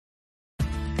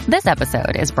This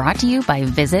episode is brought to you by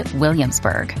Visit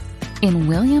Williamsburg. In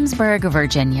Williamsburg,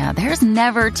 Virginia, there's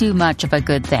never too much of a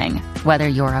good thing. Whether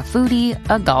you're a foodie,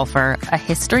 a golfer, a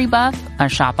history buff, a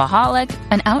shopaholic,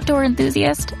 an outdoor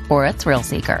enthusiast, or a thrill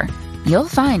seeker, you'll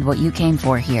find what you came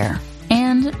for here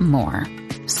and more.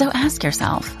 So ask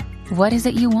yourself, what is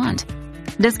it you want?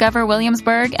 Discover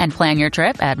Williamsburg and plan your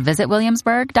trip at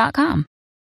visitwilliamsburg.com.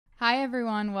 Hi,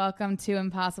 everyone. Welcome to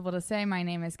Impossible to Say. My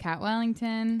name is Kat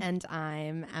Wellington. And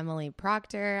I'm Emily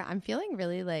Proctor. I'm feeling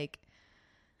really like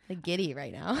giddy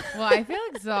right now. Well, I feel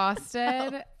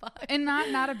exhausted in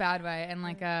not a bad way. And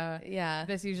like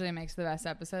this usually makes the best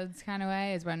episodes kind of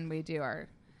way is when we do I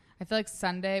feel like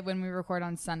Sunday, when we record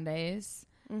on Sundays,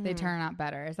 they turn out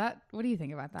better. What do you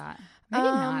think about that? Maybe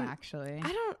not actually.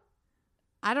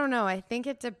 I don't know. I think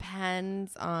it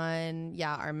depends on,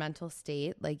 our mental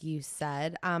state, like you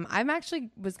said. I'm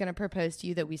actually was going to propose to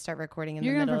you that we start recording in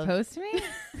the middle. You're going to propose to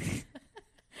me?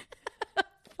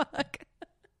 Fuck.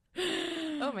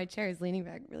 Oh, my chair is leaning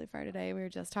back really far today. We were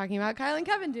just talking about Kyle and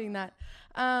Kevin doing that.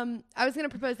 I was going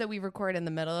to propose that we record in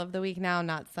the middle of the week now,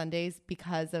 not Sundays,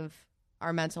 because of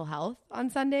our mental health on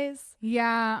Sundays.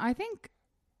 Yeah, I think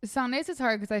Sundays is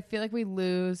hard because I feel like we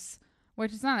lose,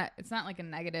 which is it's not like a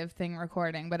negative thing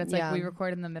recording, but it's like we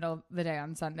record in the middle of the day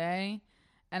on Sunday.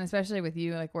 And especially with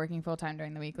you like working full time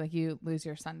during the week, like you lose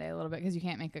your Sunday a little bit because you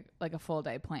can't make a full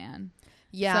day plan.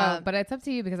 Yeah. So, but it's up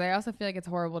to you because I also feel like it's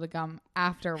horrible to come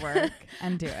after work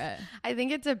and do it. I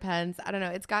think it depends. I don't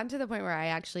know. It's gotten to the point where I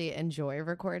actually enjoy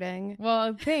recording.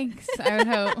 Well, thanks. I would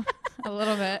hope a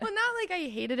little bit. Well, not like I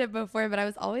hated it before, but I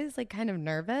was always like kind of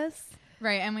nervous.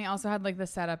 Right. And we also had like the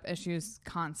setup issues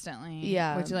constantly.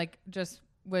 Yeah. Which like just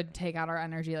would take out our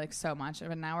energy like so much.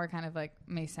 But now we're kind of like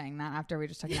me saying that after we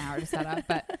just took an hour to set up.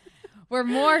 But we're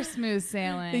more smooth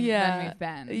sailing than we've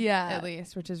been. Yeah. At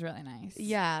least, which is really nice.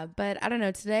 Yeah. But I don't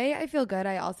know. Today I feel good.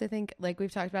 I also think like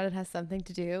we've talked about, it has something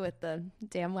to do with the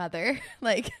damn weather.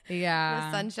 Like the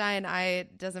sunshine.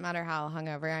 Doesn't matter how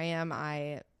hungover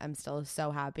I am still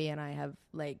so happy and I have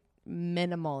like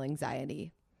minimal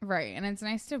anxiety. Right. And it's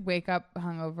nice to wake up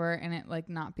hungover and it like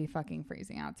not be fucking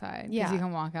freezing outside. Yeah. Because you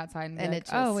can walk outside and be like,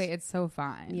 oh, wait, it's so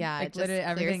fine. Yeah. Like literally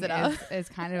everything is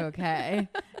kind of okay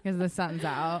because the sun's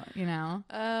out, you know?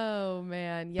 Oh,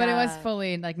 man. Yeah. But it was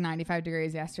fully like 95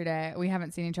 degrees yesterday. We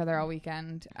haven't seen each other all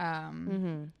weekend.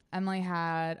 Emily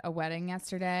had a wedding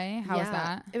yesterday. How was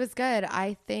that? It was good.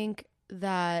 I think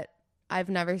that I've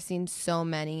never seen so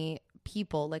many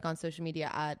people like on social media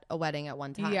at a wedding at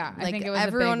one time. Yeah, like I think it was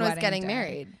everyone was getting day.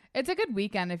 married. It's a good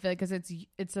weekend, I feel like, because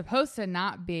it's supposed to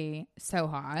not be so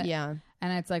hot. Yeah,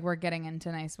 and it's like we're getting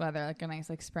into nice weather, like a nice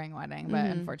like spring wedding. But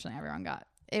unfortunately, everyone got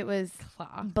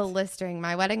blistering.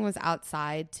 My wedding was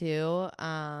outside too.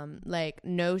 Like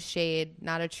no shade,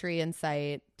 not a tree in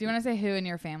sight. Do you want to say who in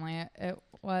your family it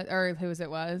was, or whose it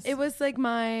was? It was like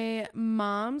my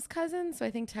mom's cousin, so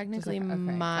I think technically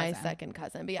my second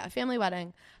cousin. But yeah, family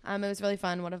wedding. It was really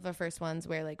fun. One of the first ones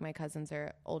where like my cousins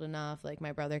are old enough, like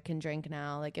my brother can drink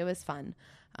now. Like it was fun.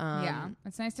 Yeah,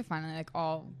 it's nice to finally like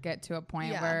all get to a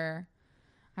point where,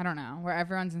 I don't know, where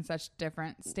everyone's in such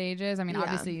different stages. I mean,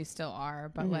 obviously you still are,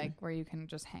 but like where you can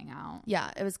just hang out. Yeah,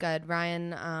 it was good. Ryan,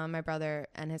 my brother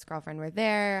and his girlfriend were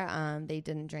there. They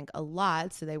didn't drink a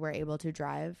lot, so they were able to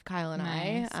drive Kyle and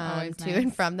I to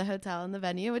and from the hotel and the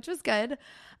venue, which was good.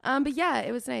 But yeah,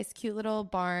 it was nice. Cute little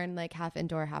barn, like half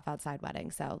indoor, half outside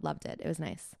wedding. So loved it. It was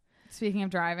nice. Speaking of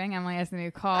driving, Emily has a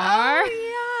new car.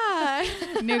 Oh,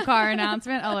 yeah. New car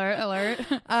announcement. Alert.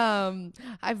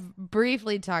 I've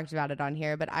briefly talked about it on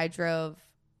here, but I drove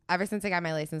ever since I got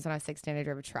my license when I was 16. I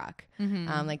drove a truck,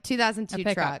 like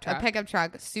 2002 truck, a pickup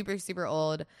truck, super, super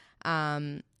old.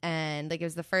 And like it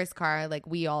was the first car like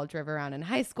we all drove around in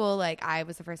high school. Like I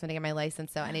was the first one to get my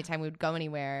license. So anytime we would go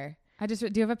anywhere. Do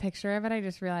you have a picture of it? I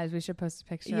just realized we should post a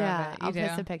picture of it. I'll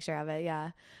post a picture of it.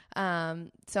 Yeah.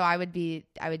 So I would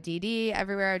DD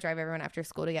everywhere. I would drive everyone after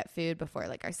school to get food before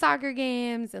like our soccer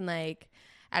games and like,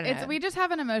 I don't know. We just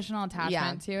have an emotional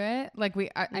attachment to it. Like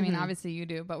I mean, obviously you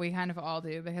do, but we kind of all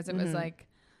do because it was like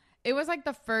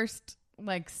the first,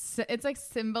 like it's like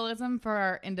symbolism for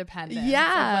our independence.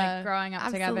 Yeah. Of, like growing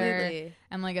up together.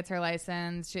 And like it's her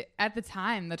license. At the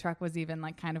time, the truck was even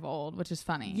like kind of old, which is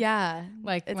funny. Yeah.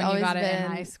 Like when you got it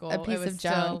in high school, it was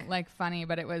still like funny,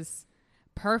 but it was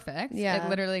perfect. Yeah. It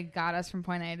literally got us from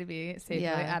point A to B safely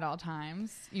at all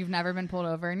times. You've never been pulled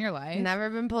over in your life. Never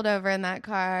been pulled over in that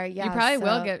car. Yeah. You probably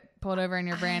will get pulled over in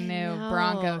your brand new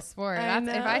Bronco Sport.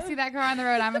 If I see that car on the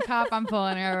road, I'm a cop. I'm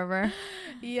pulling her over.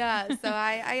 Yeah. So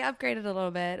I upgraded a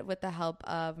little bit with the help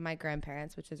of my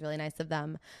grandparents, which was really nice of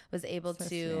them. Was able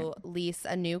to lease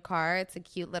a new car. It's a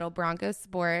cute little Bronco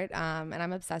Sport. And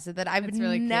I'm obsessed with it. I've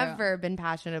never been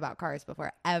passionate about cars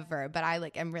before, ever. But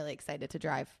I'm really excited to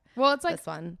drive. Well, it's like this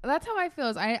one. That's how I feel.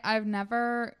 Is I've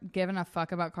never given a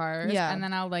fuck about cars. Yeah. And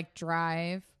then I'll like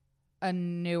drive a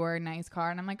newer, nice car,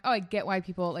 and I'm like, oh, I get why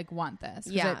people like want this.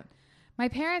 Yeah. My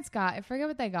parents got, I forget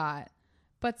what they got,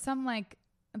 but some like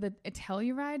the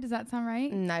Telluride. Does that sound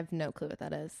right? I have no clue what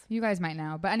that is. You guys might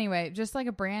know, but anyway, just like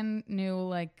a brand new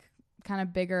like kind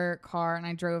of bigger car, and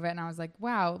I drove it, and I was like,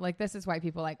 wow, like this is why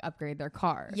people like upgrade their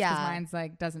cars. Yeah. 'Cause mine's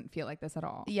like doesn't feel like this at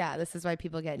all. Yeah, this is why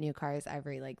people get new cars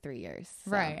every like 3 years. So.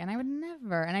 Right, and I would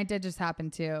never, and I did just happen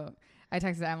to. I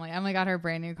texted Emily. Emily got her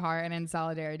brand new car, and in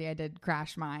solidarity, I did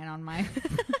crash mine on my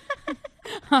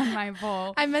on my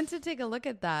pole. I meant to take a look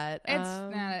at that. It's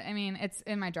I mean, it's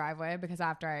in my driveway because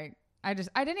after I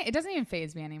didn't. It doesn't even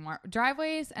faze me anymore.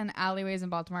 Driveways and alleyways in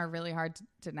Baltimore are really hard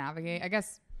to navigate. I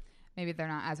guess maybe they're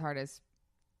not as hard as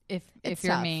if you're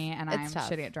tough. Me and I'm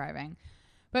shitty at driving.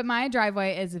 But my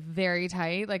driveway is very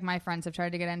tight. Like my friends have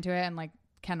tried to get into it and like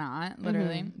cannot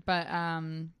literally. Mm-hmm. But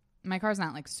my car's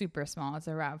not like super small. It's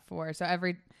a RAV4. So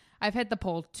I've hit the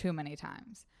pole too many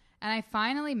times. And I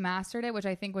finally mastered it, which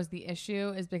I think was the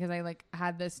issue, is because I like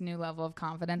had this new level of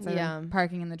confidence. I'm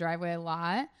parking in the driveway a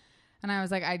lot. And I was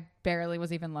like, I barely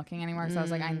was even looking anymore. So I was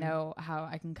like, I know how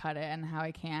I can cut it and how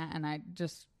I can't. And I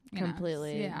just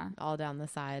completely all down the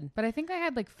side. But I think I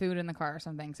had like food in the car or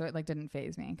something. So it like didn't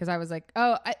faze me. Because I was like,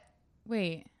 I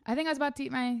think I was about to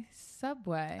eat my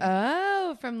Subway.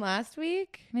 Oh, from last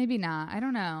week? Maybe not. I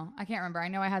don't know. I can't remember. I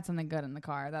know I had something good in the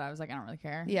car that I was like, I don't really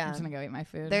care. Yeah. I'm just going to go eat my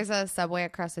food. There's a Subway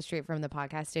across the street from the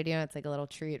podcast studio. It's like a little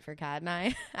treat for Kat and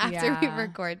I after we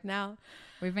record now.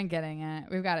 We've been getting it.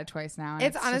 We've got it twice now. And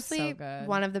it's honestly so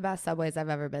one of the best Subways I've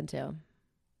ever been to.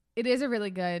 It is a really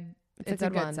good... It's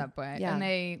a good Subway. Yeah. And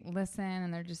they listen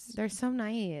and they're so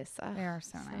nice. They are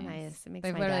so nice. It makes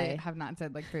they my literally day. Have not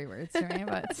said like 3 words to me,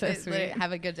 but it's so sweet.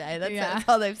 Have a good day. That's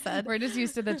all they've said. We're just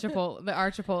used to our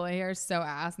Chipotle here is so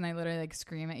ass, and they literally like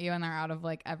scream at you, and they're out of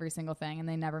like every single thing, and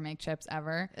they never make chips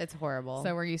ever. It's horrible.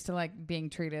 So we're used to like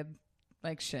being treated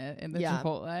like shit in the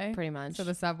Chipotle. Pretty much. So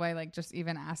the Subway, like just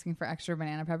even asking for extra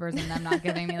banana peppers and them not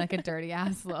giving me like a dirty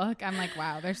ass look. I'm like,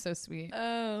 wow, they're so sweet.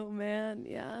 Oh man,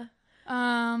 yeah.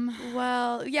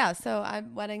 Well, yeah, so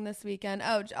I'm wedding this weekend.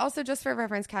 Oh, also just for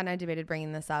reference, Kat and I debated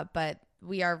bringing this up, but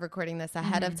we are recording this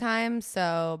ahead of time.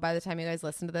 So by the time you guys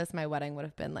listen to this, my wedding would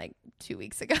have been like 2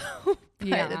 weeks ago, but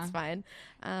it's fine.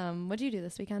 What do you do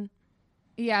this weekend?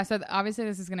 Yeah. So obviously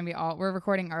this is going to be we're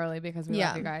recording early because we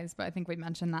love you guys, but I think we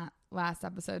mentioned that last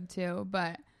episode too,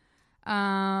 but,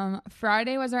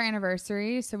 Friday was our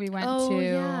anniversary. So we went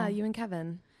you and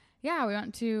Kevin. Yeah, we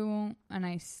went to a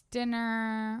nice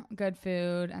dinner, good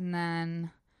food, and then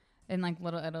in like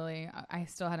Little Italy, I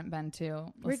still hadn't been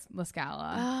to La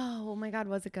Scala. Oh my God,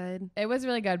 was it good? It was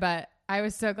really good, but I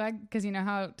was so glad because you know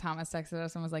how Thomas texted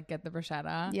us and was like, get the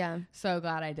bruschetta? Yeah. So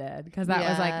glad I did because that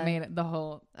was like made the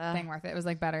whole thing worth it. It was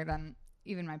like better than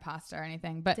even my pasta or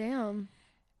anything. But damn.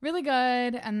 Really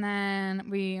good. And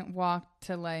then we walked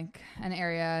to like an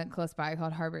area close by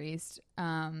called Harbor East.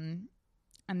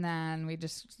 And then we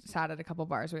just sat at a couple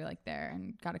bars we liked there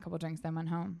and got a couple drinks, then went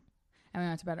home. And we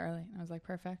went to bed early. And I was like,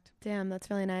 perfect. Damn, that's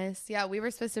really nice. Yeah, we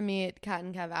were supposed to meet Kat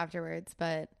and Kev afterwards,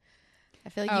 but I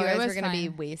feel like you guys were going to be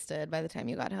wasted by the time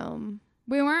you got home.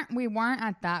 We weren't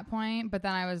at that point, but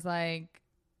then I was like,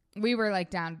 we were like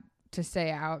down to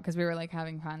stay out because we were like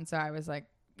having fun. So I was like,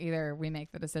 either we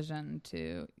make the decision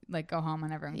to like go home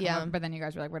and everyone come over, but then you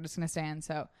guys were like, we're just going to stay in.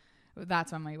 So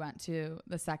that's when we went to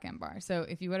the second bar. So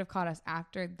if you would have caught us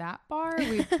after that bar,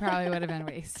 we probably would have been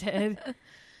wasted.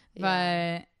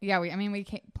 But we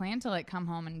planned to like come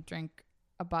home and drink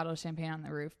a bottle of champagne on the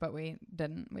roof, but we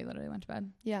didn't. We literally went to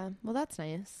bed. Yeah. Well, that's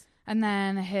nice. And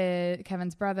then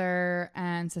Kevin's brother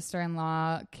and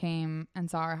sister-in-law came and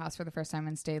saw our house for the first time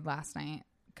and stayed last night.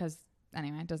 Because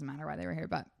anyway, it doesn't matter why they were here.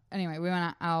 But anyway, we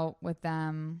went out with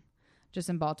them just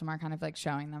in Baltimore, kind of like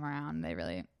showing them around.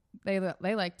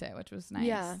 They liked it, which was nice.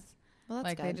 Yeah. Well, that's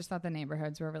like good. They just thought the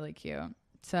neighborhoods were really cute.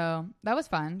 So that was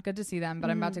fun. Good to see them. But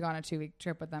I'm about to go on a 2-week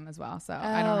trip with them as well. So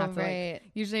I don't have to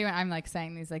like, usually when I'm like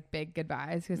saying these like big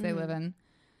goodbyes because they live in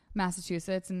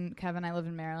Massachusetts and Kevin, I live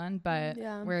in Maryland, but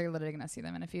we're literally going to see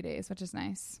them in a few days, which is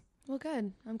nice. Well,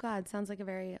 good. I'm glad. Sounds like a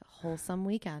very wholesome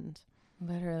weekend.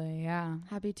 Literally. Yeah.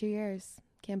 Happy 2 years.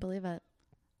 Can't believe it.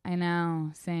 I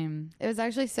know. Same. It was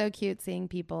actually so cute seeing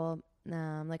people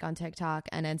like on TikTok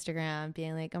and Instagram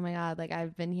being like, oh my God, like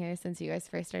I've been here since you guys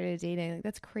first started dating. Like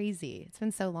that's crazy. It's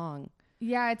been so long.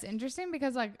 Yeah, it's interesting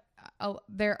because like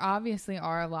there obviously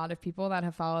are a lot of people that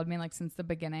have followed me like since the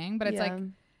beginning, but it's like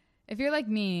if you're like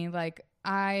me, like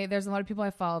there's a lot of people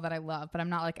I follow that I love, but I'm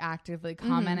not like actively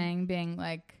commenting, being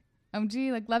like, oh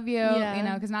gee, like love you, you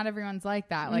know, because not everyone's like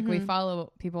that. Like we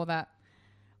follow people that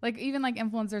like even like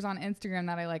influencers on Instagram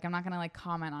that I like. I'm not gonna like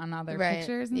comment on other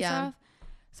pictures and stuff.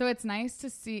 So it's nice to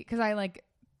see because I like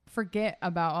forget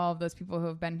about all of those people who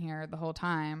have been here the whole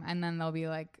time, and then they'll be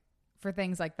like, for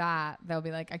things like that, they'll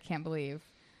be like, I can't believe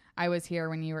I was here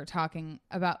when you were talking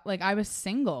about like I was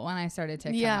single when I started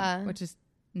TikTok, which is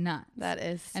nuts. That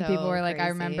is so and people were like, crazy. I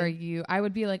remember you. I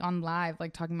would be like on live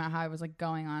like talking about how I was like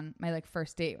going on my like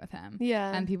first date with him.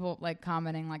 And people like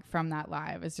commenting like from that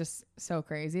live is just so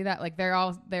crazy that like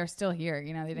they're still here,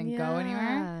 you know, they didn't go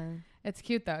anywhere. It's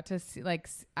cute though to see, like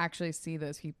actually see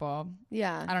those people.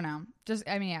 I don't know, just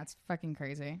I mean it's fucking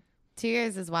crazy. 2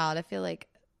 years is wild. I feel like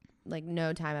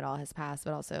no time at all has passed,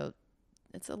 but also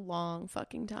it's a long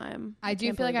fucking time. I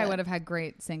do feel like I would have had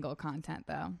great single content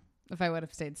though if I would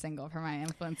have stayed single for my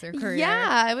influencer career.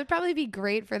 Yeah, it would probably be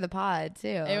great for the pod too.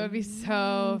 It would be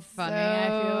so funny. I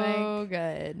feel like so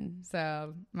good.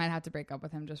 So might have to break up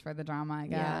with him just for the drama, I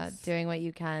guess. Yeah, doing what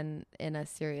you can in a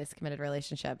serious committed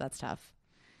relationship, that's tough.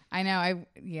 I know.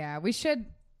 We should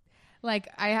like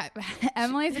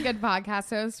Emily's a good podcast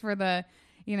host for the,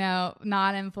 you know,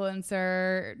 not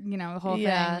influencer, you know, the whole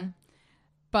thing.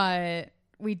 But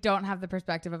we don't have the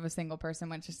perspective of a single person,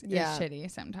 which is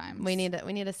shitty sometimes. We need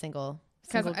a single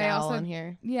gal on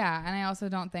here. Yeah, and I also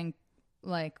don't think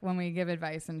like when we give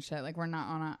advice and shit, like we're not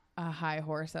on a high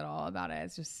horse at all about it.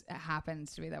 It's just it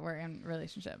happens to be that we're in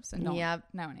relationships and don't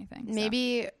know anything.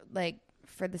 Maybe like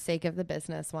for the sake of the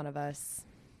business, one of us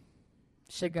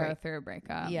should go through a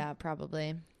breakup. Yeah,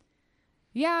 probably.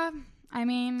 Yeah, I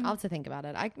mean, I'll have to think about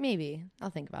it. I'll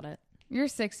think about it. You're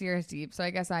 6 years deep, so I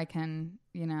guess I can,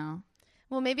 you know.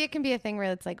 Well, maybe it can be a thing where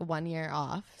it's like 1 year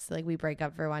off. So like we break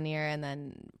up for 1 year and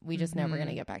then we just know we're going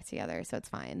to get back together. So it's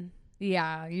fine.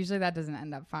 Yeah. Usually that doesn't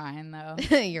end up fine though.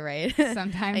 You're right.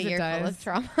 Sometimes it does.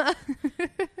 Full of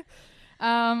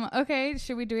trauma. Okay.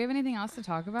 Do we have anything else to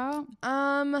talk about?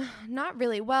 Not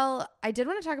really. Well, we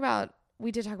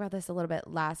did talk about this a little bit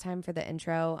last time for the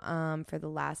intro, for the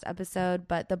last episode,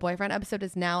 but the boyfriend episode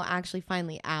is now actually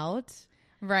finally out.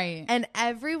 Right. And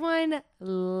everyone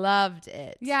loved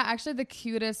it. Yeah, actually the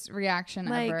cutest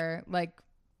reaction ever. Like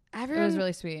everyone, it was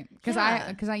really sweet. Cause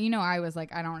I you know, I was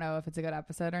like, I don't know if it's a good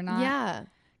episode or not. Yeah.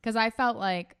 Cause I felt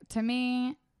like to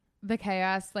me, the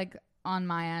chaos like on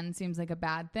my end seems like a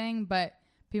bad thing, but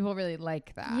people really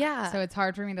like that. Yeah. So it's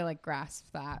hard for me to like grasp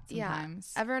that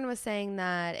sometimes. Yeah. Everyone was saying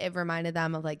that it reminded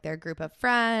them of like their group of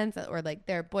friends or like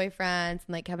their boyfriends, and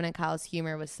like Kevin and Kyle's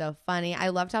humor was so funny. I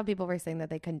loved how people were saying that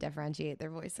they couldn't differentiate their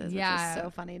voices, which was so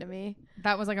funny to me.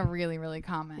 That was like a really, really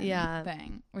common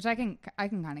thing, which I can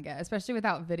kind of get, especially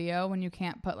without video when you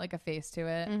can't put like a face to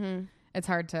it. Mm-hmm. It's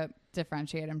hard to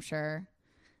differentiate, I'm sure.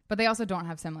 But they also don't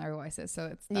have similar voices,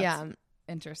 so that's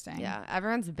interesting. Yeah,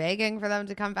 everyone's begging for them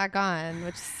to come back on,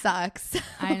 which sucks.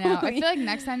 I know. I feel like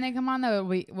next time they come on, though,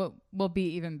 will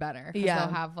be even better. They'll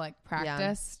have like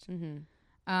practiced. Yeah.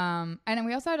 Mm-hmm. And then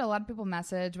we also had a lot of people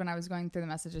message when I was going through the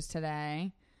messages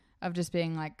today, of just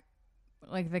being like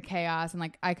the chaos, and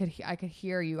like I could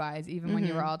hear you guys even when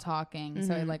you were all talking,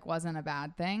 so it like wasn't a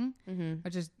bad thing,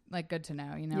 which is like good to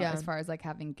know, you know, as far as like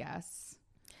having guests.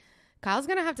 Kyle's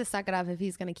gonna have to suck it up if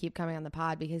he's gonna keep coming on the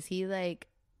pod, because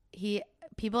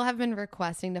people have been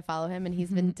requesting to follow him and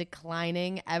he's been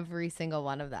declining every single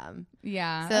one of them.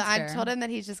 Yeah. So I told him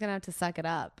that he's just gonna have to suck it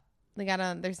up. Like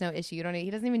there's no issue. He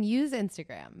doesn't even use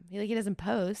Instagram. He doesn't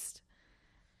post.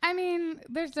 I mean,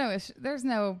 there's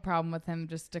no problem with him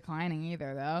just declining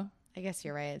either, though. I guess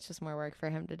you're right. It's just more work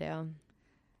for him to do.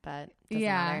 But it doesn't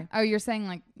matter. Oh, you're saying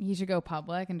like he should go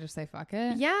public and just say fuck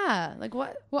it? Yeah. Like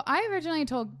what? Well, I originally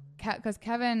told because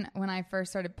Kevin, when I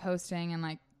first started posting and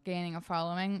like gaining a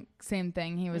following, same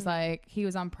thing. He was like, he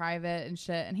was on private and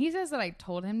shit, and he says that I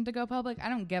told him to go public. I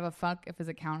don't give a fuck if his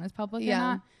account is public or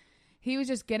not. He was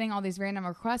just getting all these random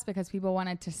requests because people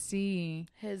wanted to see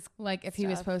his like if stuff. He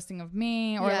was posting of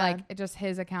me or like just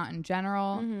his account in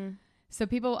general. So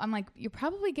people, I'm like, you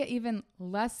probably get even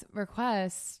less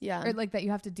requests or like that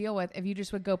you have to deal with if you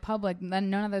just would go public.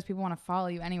 Then none of those people want to follow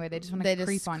you anyway. They just want to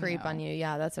creep on you.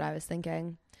 Yeah, that's what I was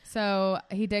thinking. So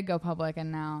he did go public,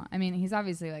 and now, I mean, he's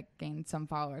obviously like gained some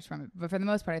followers from it, but for the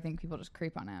most part, I think people just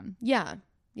creep on him. Yeah.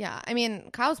 Yeah. I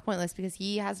mean, Kyle's pointless because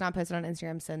he has not posted on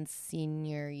Instagram since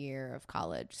senior year of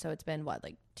college. So it's been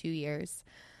like 2 years.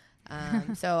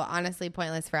 So honestly,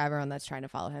 pointless for everyone that's trying to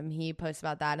follow him. He posts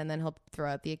about that, and then he'll throw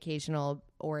out the occasional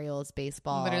Orioles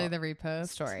baseball, literally the repost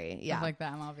story. Yeah, like the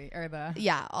MLB or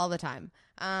the all the time.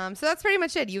 So that's pretty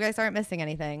much it. You guys aren't missing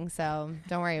anything, so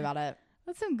don't worry about it.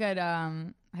 That's some good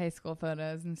high school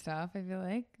photos and stuff. I feel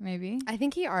like maybe I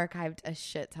think he archived a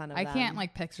shit ton of them. I can't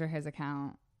like picture his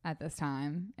account at this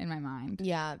time in my mind.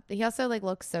 Yeah, he also like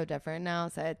looks so different now,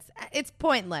 so it's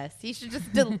pointless. You should just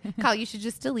Kyle, you should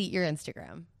just delete your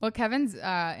Instagram. Well, Kevin's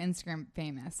Instagram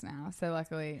famous now, so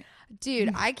luckily,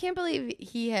 dude, I can't believe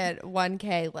he hit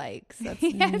 1K likes.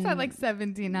 He has at like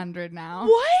 1,700 now.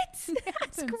 What?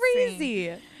 That's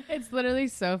crazy. It's literally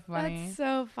so funny. That's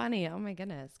so funny. Oh my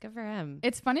goodness, good for him.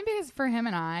 It's funny because for him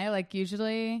and I, like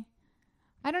usually,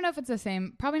 I don't know if it's the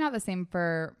same. Probably not the same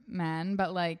for men,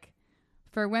 but like.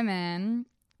 For women,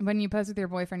 when you post with your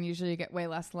boyfriend, usually you get way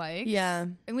less likes. Yeah.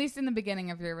 At least in the beginning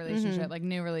of your relationship, like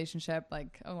new relationship,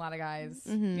 like a lot of guys,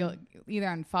 you'll either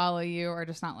unfollow you or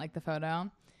just not like the photo.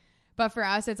 But for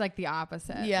us, it's like the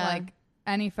opposite. Yeah. Like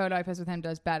any photo I post with him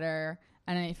does better,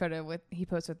 and any photo he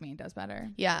posts with me does better.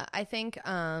 Yeah. I think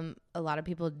a lot of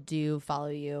people do follow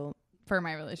you for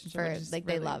my relationship. For, like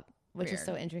really they love, which weird. Is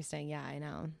so interesting. Yeah, I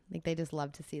know. Like they just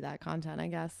love to see that content, I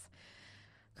guess.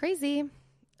 Crazy.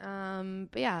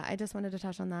 But yeah, I just wanted to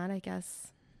touch on that. I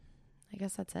guess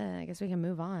that's it. I guess we can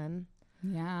move on.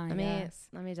 Yeah.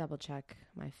 Let me double check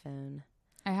my phone.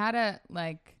 I had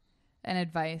an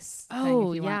advice. Oh, thing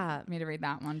if you yeah. want me to read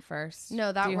that one first.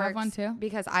 No, that Do you works have one too?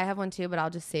 because I have one too, but I'll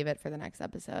just save it for the next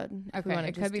episode. Okay,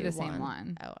 it could be the same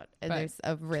one. Oh, there's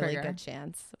a really good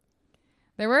chance.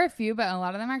 There were a few, but a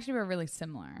lot of them actually were really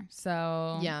similar.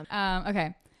 So yeah.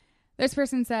 Okay. This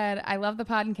person said, I love the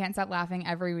pod and can't stop laughing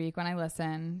every week when I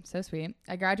listen. So sweet.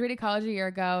 I graduated college a year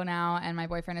ago now, and my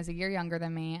boyfriend is a year younger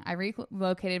than me. I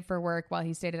relocated for work while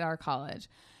he stayed at our college.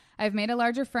 I've made a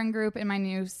larger friend group in my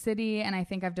new city, and I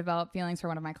think I've developed feelings for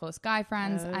one of my close guy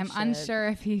friends. I'm unsure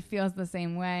if he feels the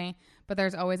same way, but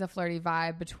there's always a flirty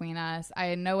vibe between us. I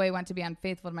in no way want to be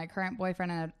unfaithful to my current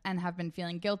boyfriend and have been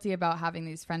feeling guilty about having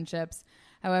these friendships.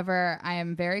 However, I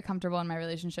am very comfortable in my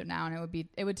relationship now, and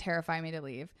it would terrify me to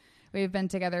leave. We've been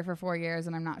together for 4 years,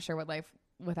 and I'm not sure what life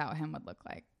without him would look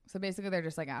like. So basically, they're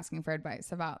just like asking for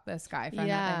advice about this guy friend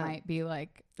that they might be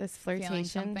like this flirtation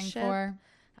something shit. For.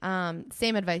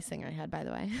 Same advice thing I had, by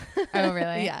the way. Oh,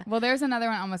 really? Yeah. Well, there's another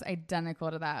one almost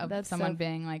identical to that of someone so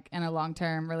being like in a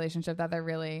long-term relationship that they're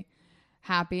really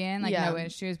happy in, like no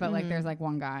issues, but like there's like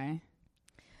one guy.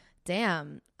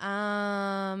 Damn.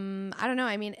 I don't know.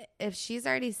 I mean, if she's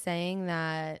already saying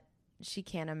that she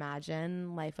can't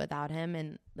imagine life without him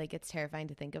and like it's terrifying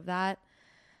to think of that,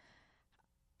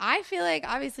 I feel like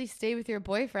obviously stay with your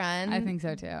boyfriend. I think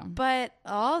so too. But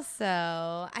also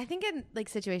I think in like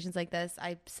situations like this,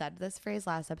 I said this phrase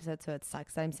last episode, so it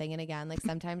sucks that I'm saying it again. Like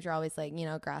sometimes you're always like, you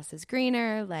know, grass is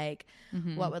greener. Like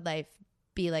what would life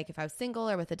be like if I was single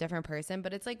or with a different person?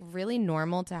 But it's like really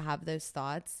normal to have those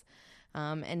thoughts.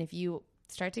 And if you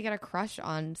start to get a crush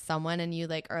on someone and you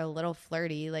like are a little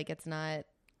flirty, like it's not.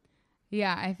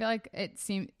 Yeah, I feel like it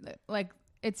seems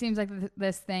like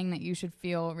this thing that you should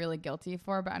feel really guilty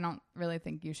for, but I don't really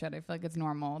think you should. I feel like it's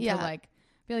normal to like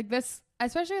be like this,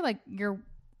 especially like you're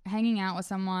hanging out with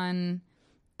someone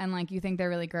and like you think they're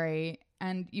really great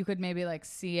and you could maybe like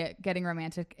see it getting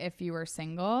romantic if you were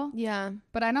single. Yeah.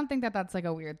 But I don't think that that's like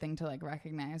a weird thing to like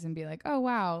recognize and be like, oh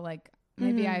wow, like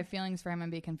maybe I have feelings for him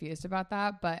and be confused about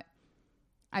that. But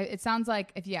it sounds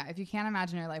like if you can't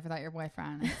imagine your life without your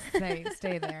boyfriend,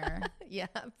 stay there. Yeah,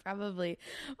 probably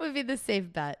would be the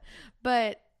safe bet.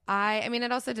 But I mean,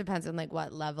 it also depends on like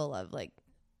what level of like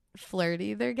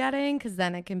flirty they're getting, because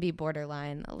then it can be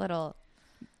borderline a little.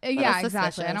 Yeah, suspicious.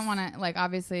 exactly. I don't want to like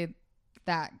obviously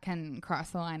that can cross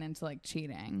the line into like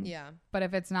cheating. Yeah, but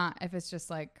if it's just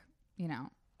like, you know,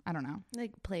 I don't know,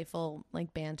 like playful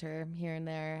like banter here and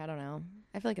there. I don't know.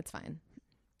 I feel like it's fine.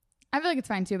 I feel like it's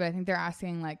fine too, but I think they're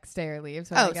asking like stay or leave.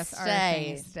 So I guess stay. our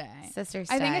thing is stay. Sister,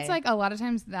 stay. I think it's like a lot of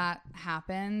times that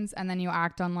happens and then you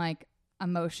act on like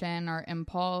emotion or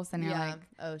impulse and you're like,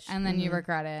 and then you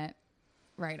regret it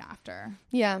right after.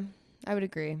 Yeah, I would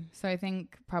agree. So I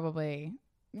think probably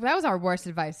that was our worst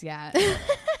advice yet.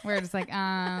 We're just like,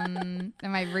 and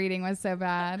my reading was so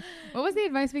bad. What was the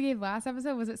advice we gave last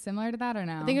episode? Was it similar to that or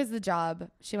no? I think it was the job.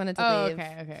 She wanted to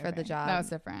leave for the job. That was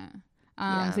different.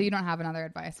 So you don't have another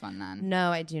advice one then? No,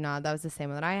 I do not. That was the same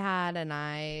one that I had,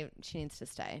 and she needs to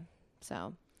stay.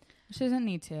 So she doesn't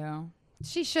need to.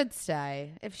 She should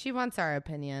stay if she wants our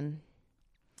opinion.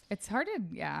 It's hard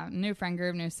to, new friend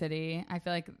group, new city. I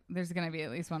feel like there's going to be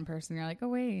at least one person you're like, oh,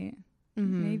 wait,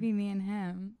 maybe me and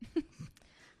him.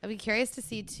 I'd be curious to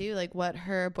see, too, like what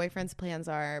her boyfriend's plans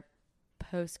are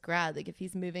post grad. Like if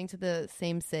he's moving to the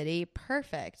same city,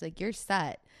 perfect. Like you're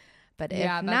set. But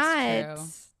if not, true.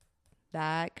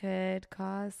 That could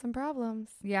cause some problems.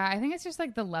 Yeah, I think it's just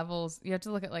like the levels. You have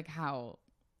to look at like how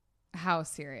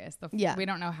serious we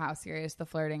don't know how serious the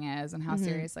flirting is and how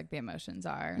serious like the emotions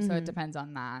are. So it depends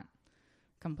on that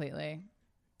completely.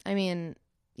 I mean,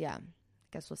 yeah.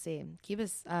 Guess we'll see. Keep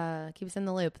us in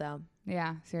the loop though.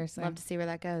 Yeah, seriously. Love to see where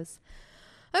that goes.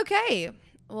 Okay.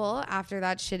 Well, after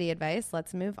that shitty advice,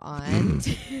 let's move on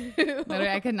to... Literally,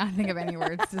 I could not think of any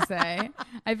words to say.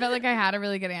 I felt like I had a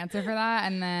really good answer for that,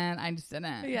 and then I just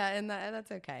didn't. Yeah, and that's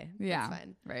okay. Yeah. That's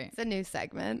fine. Right. It's a new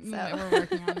segment, so... We're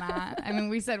working on that. I mean,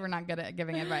 we said we're not good at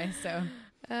giving advice, so...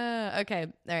 Okay.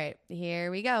 All right. Here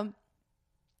we go.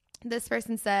 This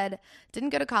person said,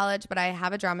 didn't go to college, but I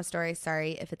have a drama story.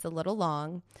 Sorry if it's a little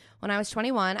long. When I was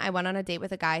 21, I went on a date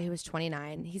with a guy who was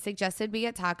 29. He suggested we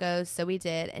get tacos, so we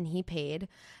did, and he paid.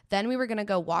 Then we were going to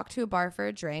go walk to a bar for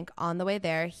a drink. On the way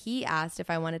there, he asked if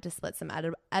I wanted to split some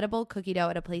edible cookie dough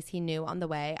at a place he knew on the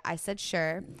way. I said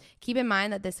sure. Keep in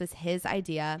mind that this was his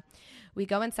idea. We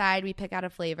go inside, we pick out a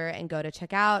flavor, and go to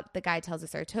check out. The guy tells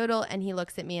us our total, and he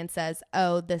looks at me and says,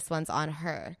 oh, this one's on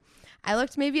her. I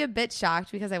looked maybe a bit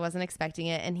shocked because I wasn't expecting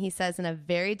it, and he says in a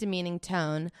very demeaning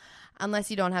tone, unless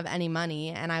you don't have any money,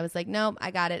 and I was like, nope, I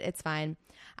got it, it's fine.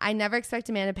 I never expect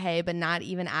a man to pay, but not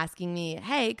even asking me,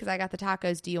 hey, because I got the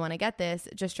tacos, do you want to get this?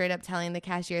 Just straight up telling the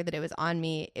cashier that it was on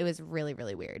me. It was really,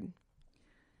 really weird.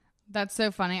 That's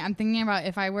so funny. I'm thinking about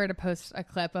if I were to post a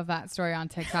clip of that story on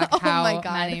TikTok, how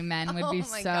many men would be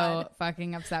so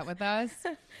fucking upset with us.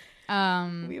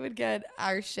 We would get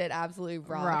our shit absolutely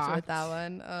rocked with that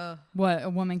one. Ugh. What, a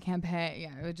woman can't pay?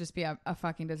 Yeah, it would just be a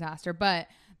fucking disaster. But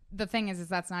the thing is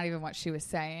that's not even what she was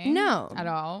saying. No. At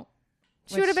all.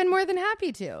 She would have been more than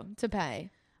happy to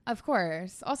pay. Of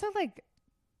course. Also, like,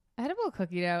 edible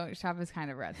cookie dough shop is kind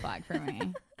of red flag for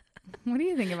me. What do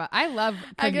you think about? I love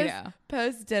cookie dough.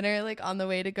 Post dinner, like on the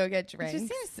way to go get drinks. It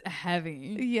just seems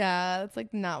heavy. Yeah, it's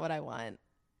like not what I want.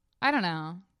 I don't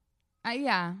know.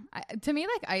 To me,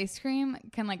 like ice cream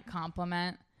can like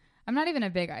complement. I'm not even a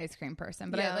big ice cream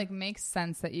person, but it like makes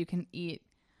sense that you can eat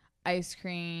ice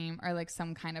cream or like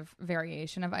some kind of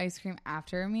variation of ice cream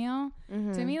after a meal.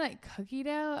 Mm-hmm. To me, like cookie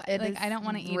dough, I don't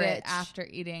want to eat it after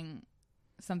eating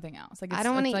something else. Like I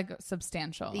don't want to like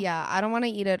substantial. Yeah, I don't want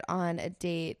to eat it on a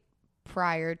date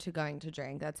prior to going to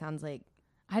drink. That sounds like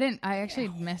I actually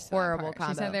missed horrible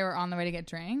combo. She said they were on the way to get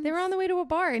drinks. They were on the way to a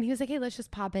bar, and he was like, "Hey, let's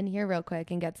just pop in here real quick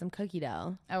and get some cookie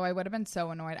dough." Oh, I would have been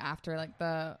so annoyed after like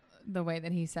the way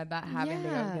that he said that, having to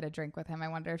go get a drink with him. I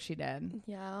wonder if she did.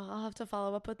 Yeah, I'll have to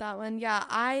follow up with that one. Yeah,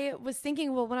 I was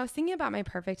thinking. Well, when I was thinking about my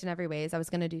perfect in every ways, I was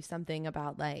gonna do something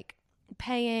about like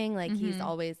paying. Like he's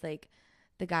always like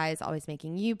the guy is always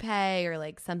making you pay, or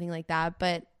like something like that,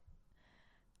 but.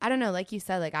 I don't know, like you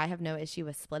said, like I have no issue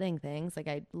with splitting things. Like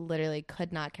I literally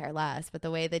could not care less. But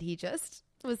the way that he just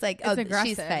was like, oh,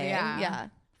 she's paying. Yeah.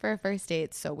 For a first date,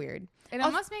 it's so weird. It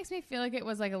almost makes me feel like it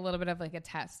was like a little bit of like a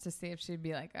test to see if she'd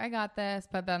be like, I got this.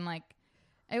 But then like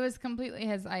it was completely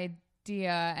his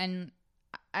idea. And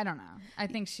I don't know. I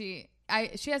think she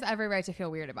has every right to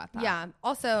feel weird about that. Yeah.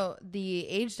 Also, the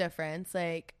age difference,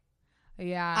 like.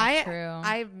 Yeah, true.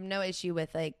 I have no issue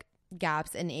with like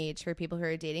gaps in age for people who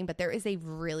are dating, but there is a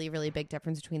really, really big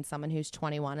difference between someone who's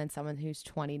 21 and someone who's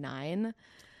 29.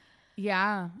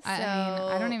 Yeah. So I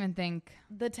mean, I don't even think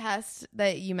the test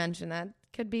that you mentioned that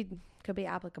could be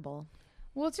applicable.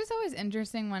 Well, it's just always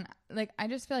interesting when like I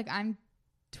just feel like I'm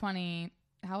 20.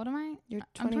 How old am I? You're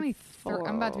 24.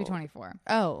 I'm about to be 24.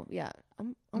 Oh, yeah.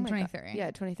 I'm 23. God.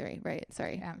 Yeah, 23. Right.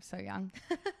 Sorry. Yeah, I'm so young.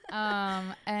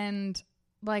 And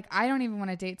like I don't even want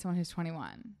to date someone who's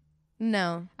 21.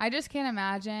 No. I just can't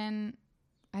imagine.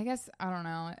 I guess, I don't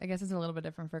know. I guess it's a little bit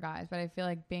different for guys, but I feel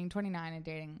like being 29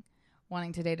 and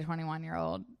wanting to date a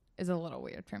 21-year-old is a little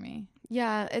weird for me.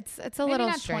 Yeah, it's a Maybe little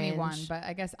not strange. 21, but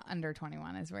I guess under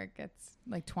 21 is where it gets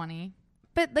like 20.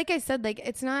 But like I said, like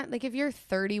it's not like if you're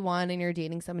 31 and you're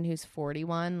dating someone who's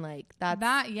 41, like that's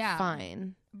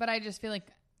fine. But I just feel like,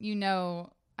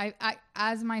 I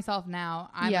as myself now,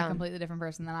 I'm a completely different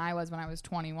person than I was when I was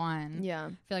 21. Yeah. I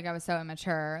feel like I was so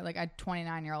immature. Like a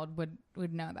 29-year-old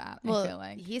would know that. Well, I feel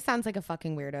like he sounds like a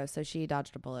fucking weirdo, so she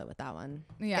dodged a bullet with that one.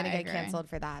 Yeah, gonna get canceled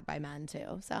for that by men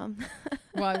too. So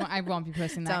well, I won't be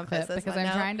posting that clip because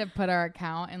I'm trying to put our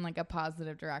account in like a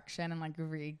positive direction and like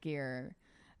re-gear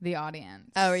the audience.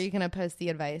 Oh, are you gonna post the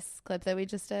advice clip that we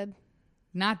just did?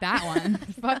 Not that one.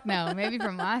 Fuck no. Maybe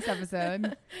from last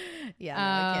episode. Yeah, no,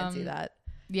 I can't do that.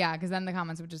 Yeah, because then the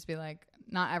comments would just be like,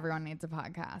 not everyone needs a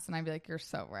podcast. And I'd be like, you're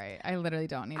so right. I literally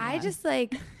don't need I one. just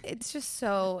like, it's just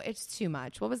so, it's too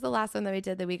much. What was the last one that we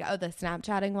did the week? Oh, the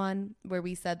Snapchatting one where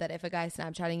we said that if a guy's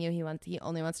Snapchatting you, he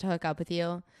only wants to hook up with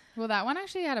you. Well, that one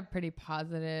actually had a pretty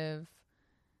positive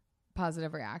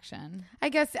reaction. I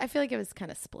guess I feel like it was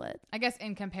kind of split. I guess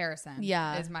in comparison.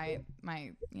 Yeah. Is my,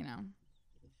 you know.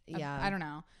 Yeah. I don't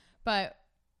know. But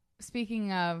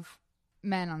speaking of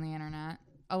men on the internet,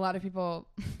 a lot of people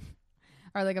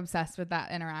are like obsessed with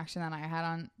that interaction that I had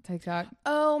on TikTok.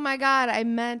 Oh my God. I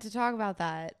meant to talk about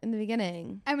that in the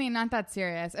beginning. I mean, not that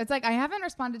serious. It's like I haven't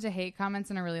responded to hate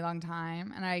comments in a really long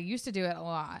time. And I used to do it a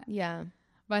lot. Yeah.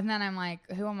 But then I'm like,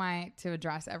 who am I to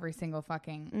address every single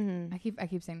fucking, I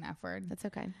keep saying the F word. That's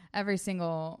okay. Every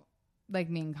single like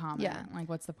mean comment. Yeah. Like,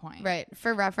 what's the point? Right.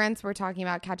 For reference, we're talking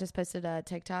about Kat just posted a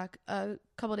TikTok a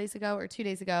couple days ago or 2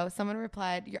 days ago. Someone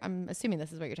replied, I'm assuming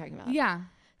this is what you're talking about. Yeah.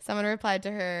 Someone replied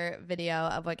to her video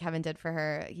of what Kevin did for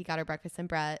her. He got her breakfast in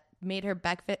bed, made her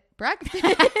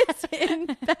breakfast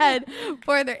in bed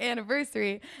for their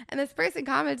anniversary. And this person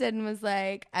commented and was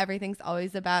like, everything's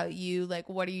always about you. Like,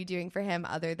 what are you doing for him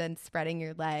other than spreading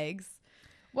your legs?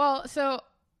 Well, so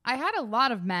I had a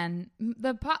lot of men.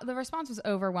 The response was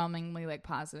overwhelmingly like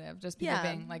positive, just people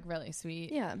being like really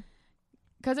sweet. Yeah.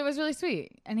 Because it was really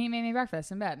sweet. And he made me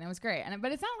breakfast in bed and it was great.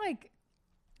 But it's not like,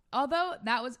 although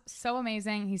that was so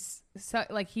amazing, he's so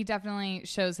like, he definitely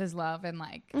shows his love and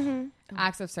like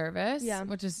acts of service,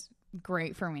 which is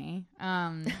great for me.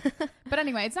 But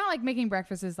anyway, it's not like making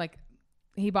breakfast is like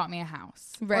he bought me a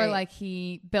house, or like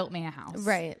he built me a house,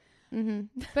 right?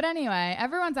 But anyway,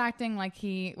 everyone's acting like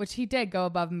which he did go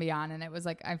above and beyond, and it was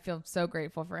like I feel so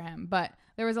grateful for him. But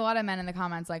there was a lot of men in the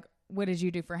comments like, "What did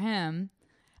you do for him?"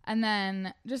 And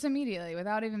then just immediately,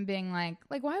 without even being like,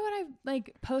 why would I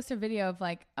like post a video of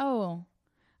like, oh,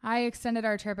 I extended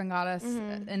our trip and got us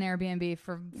an Airbnb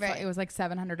for it was like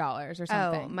 $700 or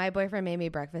something. Oh, my boyfriend made me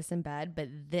breakfast in bed, but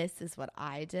this is what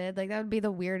I did. Like that would be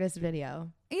the weirdest video.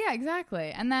 Yeah,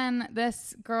 exactly. And then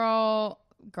this girl,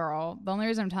 the only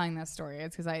reason I'm telling this story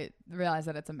is because I realized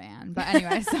that it's a man. But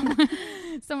anyway,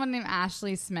 someone named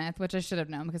Ashley Smith, which I should have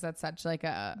known because that's such like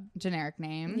a generic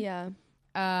name. Yeah.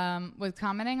 Was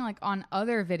commenting like on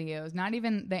other videos, not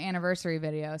even the anniversary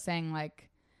video, saying like,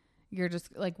 you're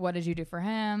just like, what did you do for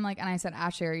him? Like, and I said,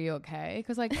 Ashley, are you okay?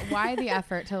 Because like, why the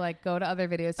effort to like go to other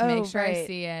videos to make sure I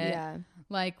see it? Yeah.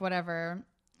 Like whatever.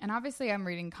 And obviously I'm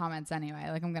reading comments anyway.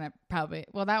 Like I'm going to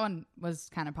that one was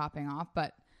kind of popping off,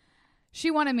 but she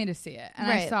wanted me to see it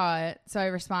and I saw it. So I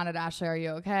responded, Ashley, are you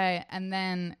okay? And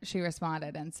then she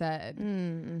responded and said,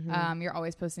 you're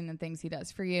always posting the things he does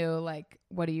for you. Like,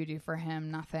 what do you do for him?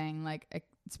 Nothing. Like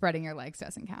spreading your legs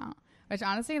doesn't count, which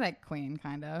honestly, like queen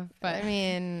kind of, but I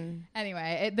mean,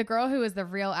 anyway, the girl who was the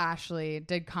real Ashley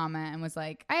did comment and was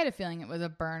like, I had a feeling it was a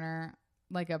burner,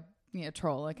 like a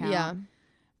troll account. Yeah.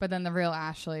 But then the real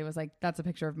Ashley was like, that's a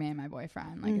picture of me and my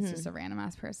boyfriend. Like, it's just a random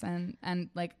ass person. And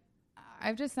like,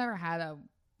 I've just never had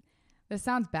this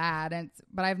sounds bad,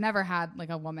 but I've never had like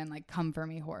a woman like come for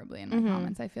me horribly in my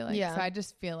comments, I feel like. Yeah. So I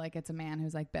just feel like it's a man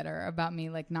who's like bitter about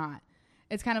me, like not,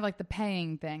 it's kind of like the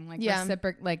paying thing,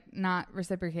 like not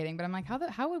reciprocating, but I'm like,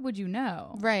 how would you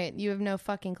know? Right. You have no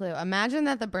fucking clue. Imagine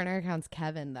that the burner account's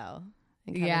Kevin though.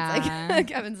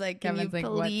 Kevin's like, can you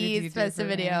please post a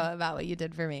video about what you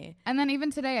did for me? And then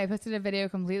even today I posted a video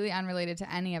completely unrelated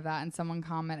to any of that and someone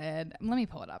commented, let me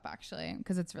pull it up actually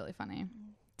because it's really funny.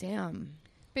 Damn.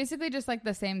 Basically just like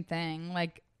the same thing,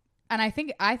 like, and I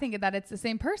think that it's the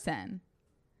same person.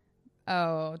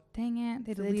 Oh dang it,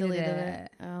 they deleted it.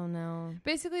 Oh no.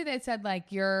 Basically they said like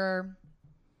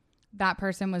that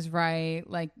person was right,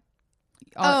 like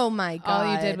oh my god,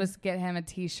 all you did was get him a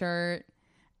t-shirt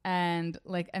and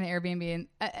like an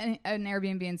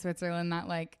Airbnb in Switzerland that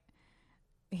like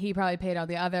he probably paid all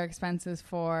the other expenses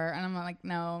for, and I'm like,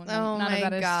 no, none of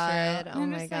that is true. Oh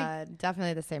my god, like,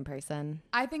 definitely the same person.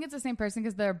 I think it's the same person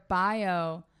because their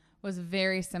bio was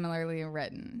very similarly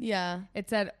written. Yeah, it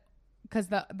said because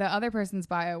the other person's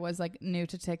bio was like new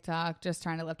to TikTok, just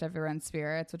trying to lift everyone's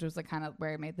spirits, which was like kind of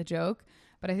where I made the joke.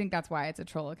 But I think that's why it's a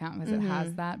troll account because it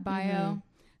has that bio.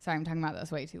 Sorry, I'm talking about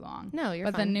this way too long. No, you're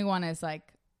fine. But the new one is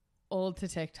like old to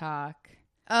TikTok,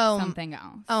 something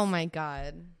else. Oh my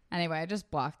god. Anyway, I just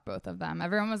blocked both of them.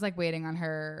 Everyone was like waiting on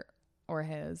her or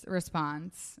his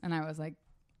response, and I was like,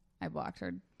 I blocked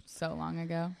her so long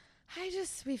ago.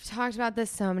 We've talked about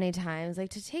this so many times, like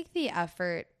to take the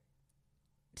effort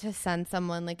to send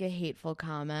someone like a hateful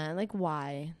comment, like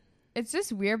why? It's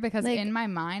just weird because like, in my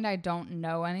mind I don't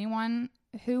know anyone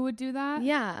who would do that.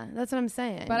 Yeah, that's what I'm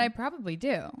saying. But I probably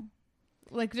do.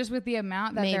 Like just with the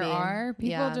amount that there are,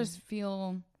 people just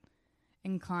feel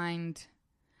inclined.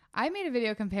 I made a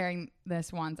video comparing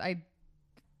this once.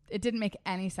 It didn't make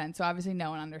any sense, so obviously no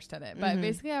one understood it. But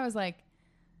basically I was like,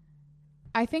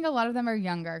 I think a lot of them are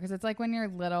younger because it's like when you're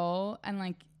little and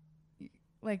like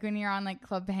when you're on like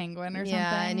Club Penguin or something.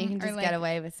 Yeah, and you can just get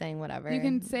away with saying whatever. You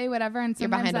can say whatever, and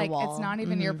sometimes like it's not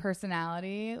even your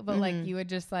personality, but like you would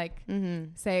just like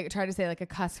try to say like a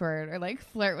cuss word or like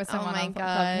flirt with someone on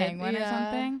Club Penguin or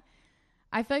something.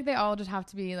 I feel like they all just have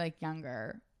to be like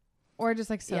younger. Or just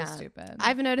like so stupid.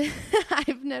 I've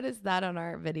noticed that on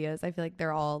our videos. I feel like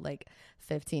they're all like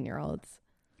 15-year-olds.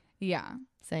 Yeah.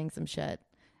 Saying some shit.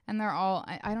 And they're all,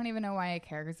 I don't even know why I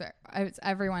care because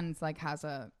everyone's like has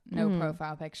a no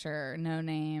profile picture, no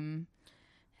name.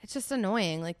 It's just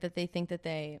annoying. Like that they think that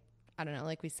they, I don't know,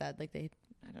 like we said, like they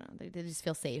just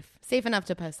feel safe enough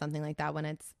to post something like that when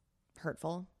it's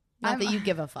hurtful. Not that you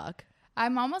give a fuck.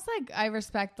 I'm almost like, I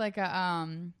respect like a,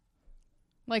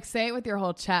 like say it with your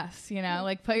whole chest, you know,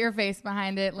 like put your face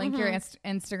behind it, link your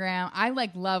Instagram. I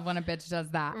like love when a bitch does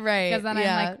that. Right. Because then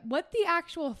I'm like, what the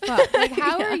actual fuck? Like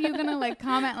how are you going to like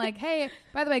comment like, hey,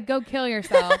 by the way, go kill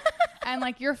yourself. And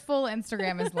like your full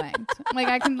Instagram is linked. Like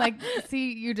I can like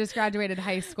see you just graduated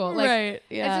high school. Like, right.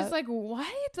 Yeah. It's just like, what?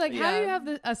 Like how do you have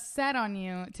a set on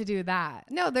you to do that?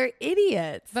 No, they're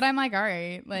idiots. But I'm like, all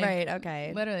right. Like, right.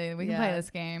 Okay. Literally, we can play this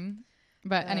game.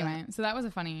 But anyway, so that was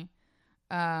a funny,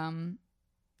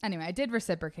 anyway, I did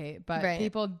reciprocate, but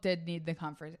people did need the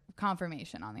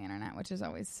confirmation on the internet, which is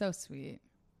always so sweet.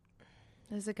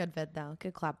 It was a good vid, though.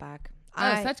 Good clap back.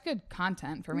 Such good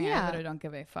content for me. Yeah. I literally don't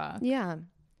give a fuck. Yeah.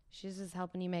 She's just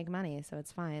helping you make money, so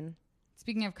it's fine.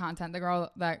 Speaking of content, the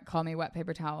girl that called me wet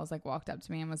paper towels like walked up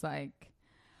to me and was like,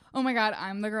 oh my God,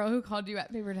 I'm the girl who called you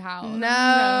wet paper towels. No.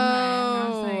 I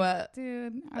was like,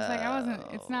 dude. I was like, I wasn't.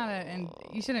 It's not and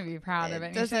you shouldn't be proud of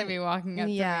it. You shouldn't be walking up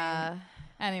to me.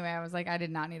 Anyway, I was like, I did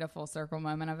not need a full circle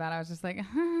moment of that. I was just like,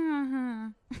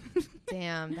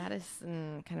 damn, that is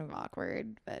kind of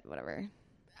awkward, but whatever.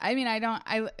 I mean,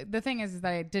 the thing is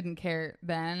that I didn't care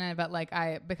then, but like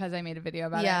because I made a video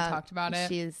about it and talked about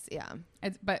it.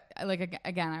 But like,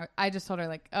 again, I just told her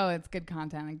like, oh, it's good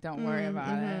content. Like, don't worry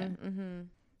about it.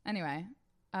 Anyway,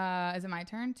 is it my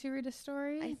turn to read a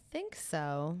story? I think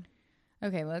so.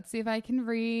 Okay, let's see if I can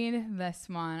read this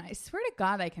one. I swear to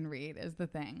God I can read is the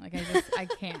thing. Like I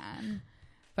can.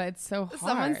 But it's so hard.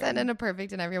 Someone sent in a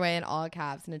perfect in every way in all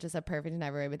caps and it just said perfect in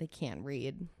every way, but they can't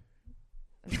read.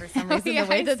 And for some reason the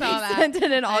way that they sent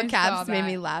it in all caps made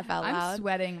me laugh out loud. I'm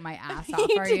sweating my ass off.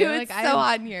 Are you? Like, it's so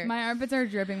hot in here. My armpits are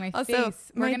dripping. My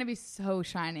face. We're going to be so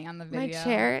shiny on the video. My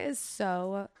chair is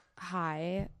so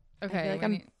high. Okay,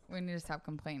 we need to stop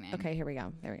complaining. Okay, here we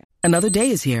go. There we go. Another day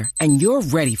is here, and you're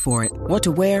ready for it. What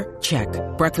to wear? Check.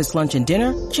 Breakfast, lunch, and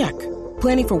dinner? Check.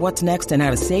 Planning for what's next and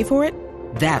how to save for it?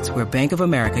 That's where Bank of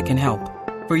America can help.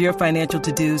 For your financial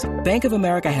to-dos, Bank of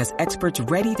America has experts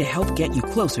ready to help get you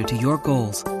closer to your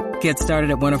goals. Get started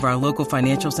at one of our local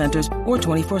financial centers or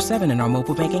 24/7 in our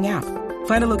mobile banking app.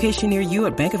 Find a location near you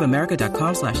at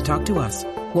bankofamerica.com/talktous.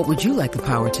 What would you like the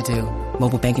power to do?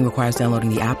 Mobile banking requires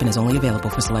downloading the app and is only available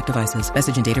for select devices.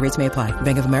 Message and data rates may apply.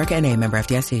 Bank of America NA, member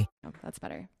FDIC. Oh, that's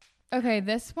better. Okay,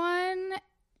 this one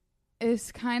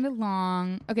is kind of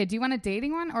long. Okay, do you want a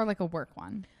dating one or like a work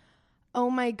one? Oh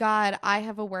my God, I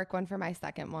have a work one for my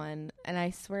second one. And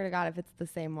I swear to God, if it's the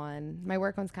same one, my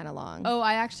work one's kind of long. Oh,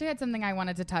 I actually had something I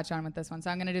wanted to touch on with this one. So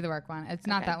I'm going to do the work one. It's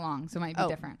not that long, so it might be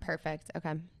different. Perfect.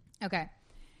 Okay.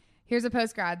 Here's a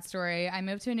post-grad story. I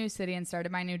moved to a new city and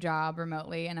started my new job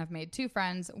remotely, and I've made two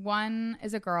friends. One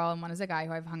is a girl and one is a guy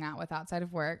who I've hung out with outside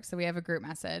of work, so we have a group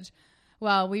message.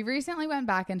 Well, we recently went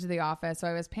back into the office, so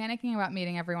I was panicking about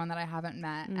meeting everyone that I haven't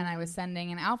met, and I was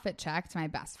sending an outfit check to my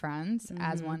best friends,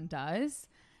 as one does,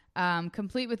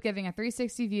 complete with giving a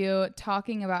 360 view,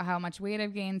 talking about how much weight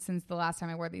I've gained since the last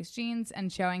time I wore these jeans,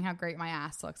 and showing how great my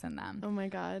ass looks in them. Oh my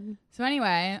God. So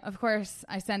anyway, of course,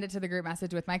 I send it to the group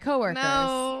message with my coworkers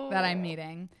that I'm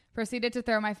meeting. Proceeded to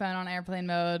throw my phone on airplane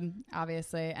mode,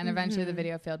 obviously, and eventually the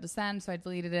video failed to send, so I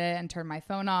deleted it and turned my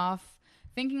phone off,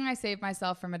 thinking I saved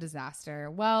myself from a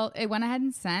disaster. Well, it went ahead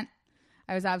and sent.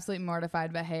 I was absolutely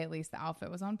mortified, but hey, at least the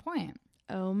outfit was on point.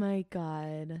 Oh my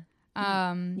God.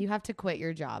 You have to quit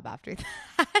your job after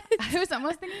that. I was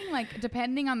almost thinking, like,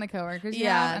 depending on the coworkers you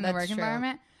have and the work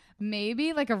environment,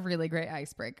 maybe like a really great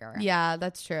icebreaker. Yeah,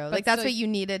 that's true. But like that's what you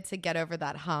needed to get over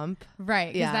that hump.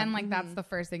 Right. Because then like that's the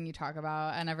first thing you talk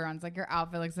about and everyone's like, your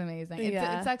outfit looks amazing.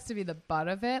 It sucks to be the butt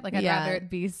of it. Like I'd rather it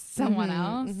be someone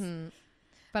else.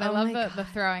 But I love the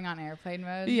throwing on airplane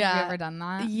mode. Yeah. Have you ever done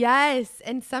that? Yes.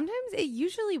 And sometimes it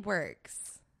usually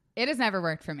works. It has never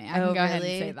worked for me. I can go ahead and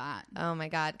say that. Oh my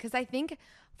God. Because I think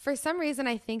for some reason,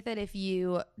 I think that if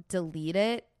you delete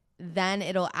it, then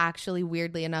it'll actually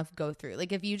weirdly enough go through.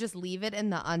 Like if you just leave it in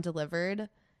the undelivered,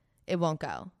 it won't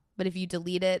go. But if you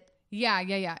delete it. Yeah.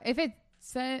 If it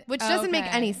which doesn't make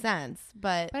any sense.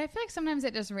 But I feel like sometimes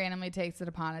it just randomly takes it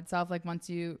upon itself. Like once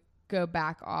you go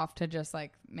back off to just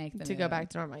like make the go back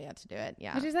to normal, to do it.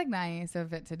 Yeah. Which is like nice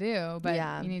of it to do.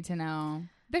 But you need to know.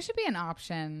 There should be an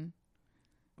option.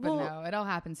 But no, it all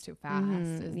happens too fast.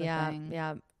 Is the thing.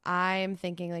 Yeah. I'm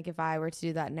thinking like if I were to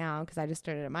do that now, because I just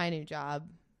started at my new job,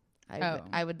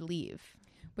 I would leave.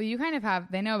 Well, you kind of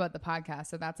have, they know about the podcast,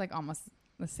 so that's like almost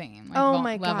the same. Like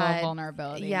my God. Level of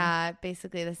vulnerability. Yeah,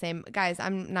 basically the same. Guys,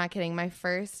 I'm not kidding.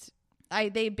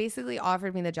 They basically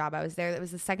offered me the job. I was there. It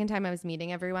was the second time I was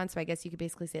meeting everyone, so I guess you could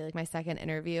basically say like my second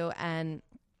interview. And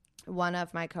one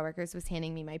of my coworkers was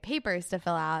handing me my papers to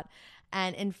fill out.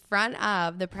 And in front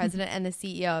of the president and the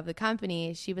CEO of the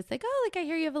company, she was like, oh, like I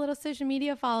hear you have a little social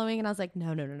media following. And I was like,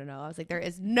 no. I was like, there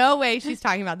is no way she's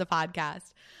talking about the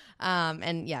podcast.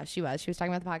 And yeah, she was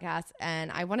talking about the podcast. And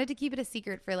I wanted to keep it a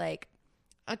secret for like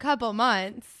a couple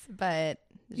months, but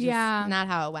just not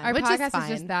how it went. Our which podcast is fine.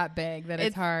 Is just that big that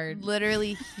it's hard.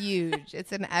 Literally huge.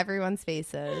 It's in everyone's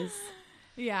faces.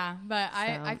 Yeah, but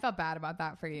I felt bad about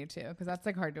that for you too, because that's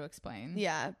like hard to explain.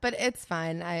 Yeah, but it's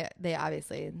fine. They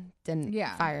obviously didn't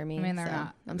fire me. I mean, they're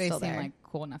not. They still seem there. like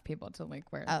cool enough people to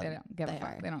like where they don't give a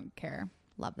fuck. They don't care.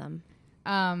 Love them.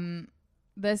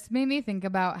 This made me think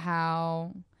about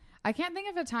how I can't think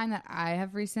of a time that I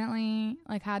have recently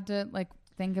like had to like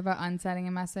think about unsending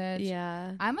a message.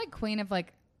 Yeah, I'm like queen of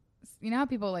like. You know how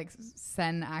people like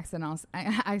send accidental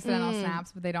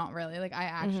snaps, but they don't really like. I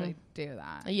actually do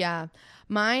that. Yeah,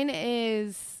 mine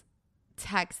is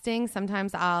texting.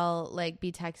 Sometimes I'll like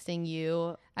be texting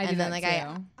you, and then like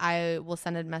too. I will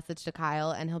send a message to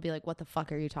Kyle, and he'll be like, "What the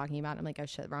fuck are you talking about?" I'm like, "Oh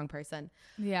shit, wrong person."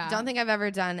 Yeah, don't think I've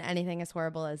ever done anything as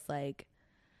horrible as like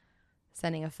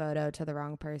sending a photo to the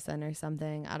wrong person or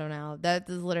something. I don't know. That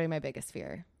is literally my biggest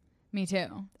fear. Me too.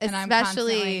 And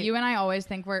especially you and I always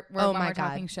think when we're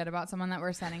talking shit about someone that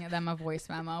we're sending them a voice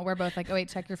memo. We're both like, oh wait,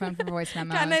 check your phone for voice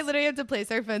memos. And I literally have to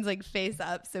place our phones like face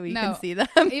up so we can see them.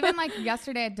 Even like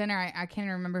yesterday at dinner, I can't even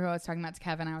remember who I was talking about to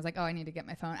Kevin. I was like, oh, I need to get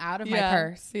my phone out of my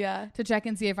purse to check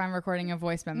and see if I'm recording a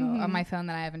voice memo on my phone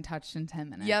that I haven't touched in 10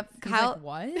 minutes. Yep. Kyle, like,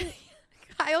 what?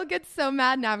 Kyle gets so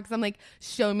mad now because I'm like,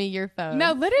 show me your phone.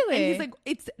 No, literally. And he's like,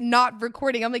 it's not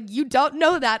recording. I'm like, you don't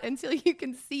know that until you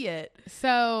can see it.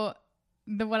 So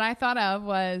what I thought of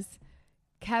was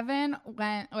Kevin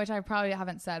went, which I probably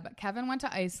haven't said, but Kevin went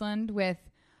to Iceland with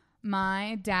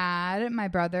my dad, my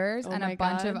brothers, and a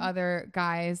bunch of other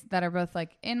guys that are both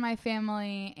like in my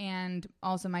family and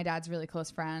also my dad's really close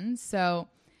friends. So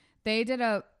they did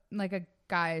a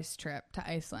guys trip to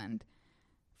Iceland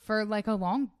for like a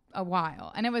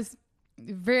while. And it was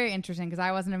very interesting because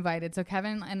I wasn't invited. So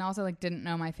Kevin and also like didn't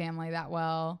know my family that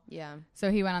well. Yeah.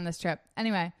 So he went on this trip.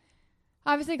 Anyway,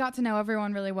 obviously got to know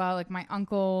everyone really well. Like my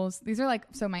uncles, these are like,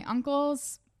 so my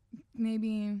uncles,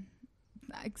 maybe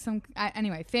like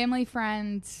anyway, family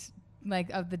friends,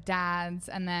 like of the dads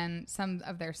and then some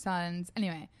of their sons.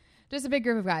 Anyway, just a big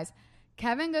group of guys.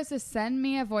 Kevin goes to send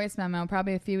me a voice memo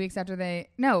probably a few weeks after they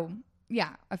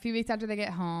get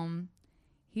home.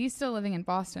 He's still living in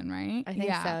Boston, right? I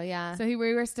think so, yeah. So we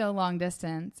were still long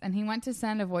distance and he went to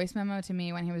send a voice memo to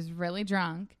me when he was really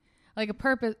drunk. Like a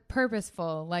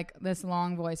purposeful, like this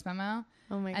long voice memo.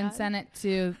 Oh my God. And sent it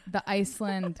to the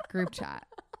Iceland group chat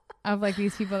of like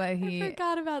these people that he... I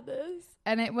forgot about this.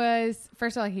 And it was,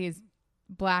 first of all, he's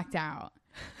blacked out.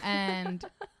 And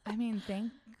I mean,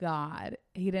 thank God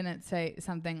he didn't say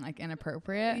something like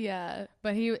inappropriate. Yeah.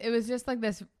 But it was just like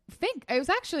this it was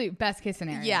actually best case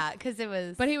scenario. Yeah, because it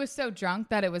was. But he was so drunk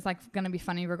that it was like going to be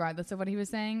funny regardless of what he was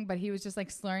saying. But he was just like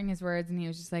slurring his words and he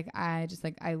was just like, I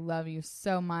love you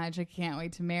so much. I can't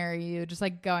wait to marry you. Just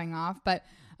like going off. But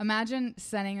imagine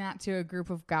sending that to a group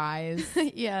of guys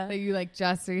that you like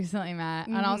just recently met.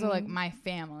 And also like my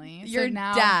family. Your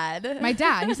dad. My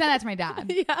dad. He sent that to my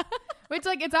dad. Yeah. Which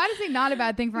like, it's honestly not a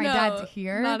bad thing for my dad to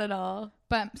hear. Not at all.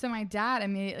 But so my dad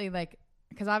immediately like,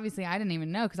 because obviously I didn't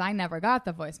even know because I never got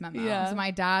the voice memo. Yeah. So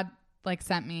my dad like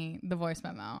sent me the voice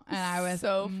memo and I was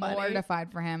so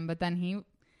mortified for him. But then he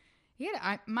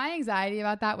had my anxiety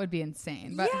about that would be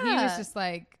insane. But he was just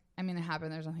like, I mean, it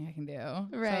happened. There's nothing I can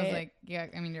do. Right. So I was like, yeah,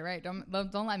 I mean, you're right. Don't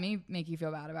let me make you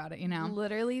feel bad about it, you know?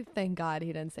 Literally, thank God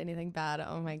he didn't say anything bad.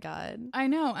 Oh my God. I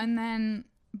know. And then,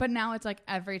 but now it's like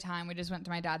every time we just went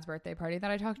to my dad's birthday party that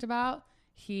I talked about,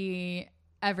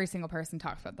 every single person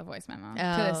talks about the voice memo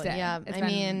to this day. Yeah. It's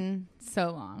been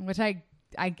so long, which I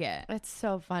I get. It's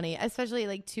so funny, especially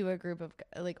like to a group of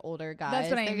like older guys. That's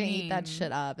what I mean. They're gonna eat that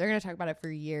shit up. They're gonna talk about it for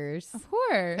years. Of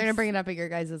course, they're gonna bring it up at your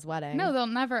guys' wedding. No, they'll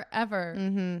never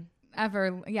ever.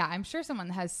 Ever. Yeah, I'm sure someone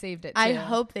has saved it too. I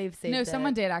hope they've saved it. No,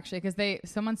 someone did actually, because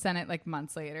someone sent it like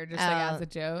months later, just like as a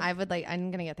joke.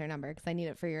 I'm gonna get their number because I need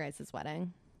it for your guys'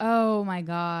 wedding. Oh my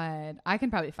God, I can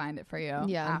probably find it for you.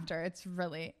 Yeah, after. It's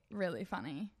really, really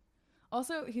funny.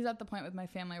 Also, he's at the point with my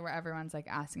family where everyone's like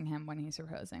asking him when he's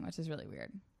proposing, which is really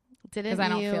weird. Because I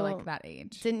don't feel like that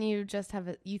age. Didn't you just have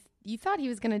it? You thought he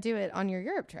was gonna do it on your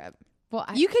Europe trip? Well,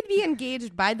 you could be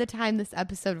engaged by the time this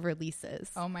episode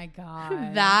releases. Oh my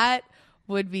God. That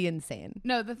would be insane.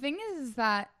 No, the thing is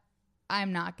that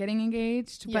I'm not getting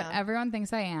engaged, but everyone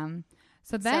thinks I am.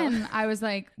 So then I was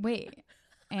like, wait,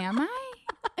 am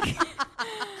I?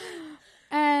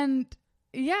 And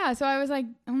yeah, so I was like,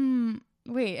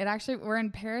 wait, we're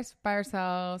in Paris by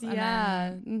ourselves. And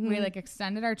then we like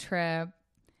extended our trip.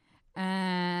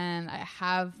 And I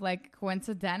have like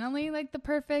coincidentally like the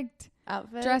perfect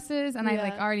outfit dresses, and I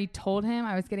like already told him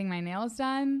I was getting my nails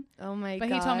done. Oh my God.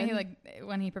 But he told me he like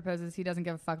when he proposes he doesn't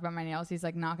give a fuck about my nails. He's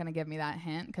like not gonna give me that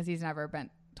hint because he's never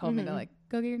told me to like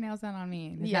go get your nails done on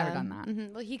me. He's never done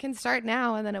that. Well, he can start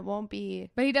now and then it won't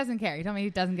be. But he doesn't care. He told me he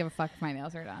doesn't give a fuck if my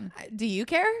nails are done. Do you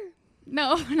care?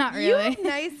 No, not really. You have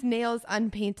nice nails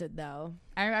unpainted though.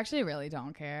 I actually really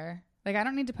don't care. Like, I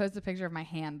don't need to post a picture of my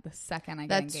hand the second I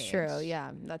get engaged. That's true. Yeah,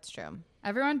 that's true.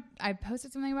 I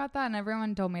posted something about that, and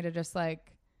everyone told me to just,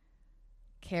 like,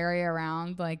 carry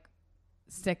around, like,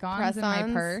 stick-ons in my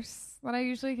purse that I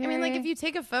usually carry. I mean, like, if you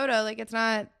take a photo, like, it's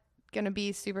not going to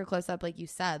be super close up like you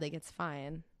said. Like, it's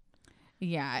fine.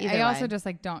 Yeah. I also just,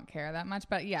 like, don't care that much.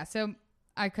 But, yeah, so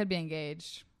I could be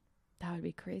engaged. That would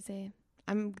be crazy.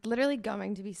 I'm literally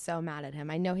going to be so mad at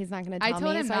him. I know he's not going to tell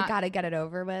me, so I got to get it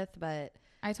over with, but...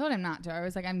 I told him not to. I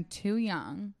was like, I'm too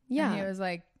young. Yeah. And he was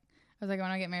like, I was like, I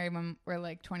want to get married when we're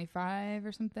like 25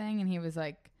 or something. And he was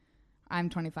like, I'm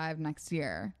 25 next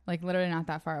year. Like literally not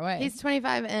that far away. He's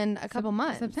 25 in a couple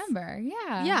months. September.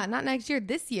 Yeah. Yeah. Not next year.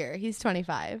 This year. He's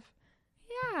 25.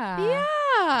 Yeah. Yeah.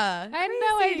 I had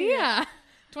no idea.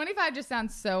 25 just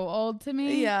sounds so old to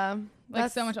me. Yeah.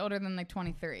 Like so much older than like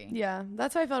 23. Yeah.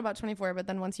 That's how I felt about 24. But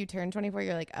then once you turn 24,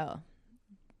 you're like, oh.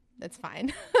 It's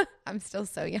fine. I'm still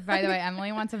so young. By the way,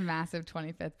 Emily wants a massive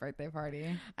 25th birthday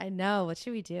party. I know. What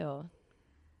should we do?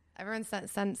 Everyone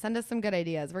send us some good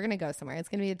ideas. We're going to go somewhere. It's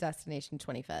going to be a destination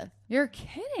 25th. You're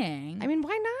kidding. I mean,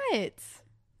 why not?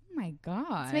 Oh my God.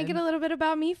 Let's make it a little bit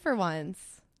about me for once.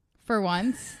 For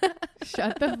once?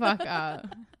 Shut the fuck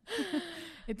up.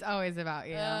 It's always about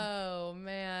you. Oh,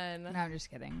 man. No, I'm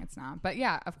just kidding. It's not. But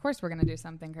yeah, of course we're going to do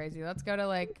something crazy. Let's go to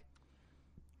like...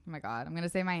 Oh my God, I'm going to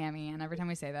say Miami, and every time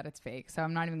we say that, it's fake. So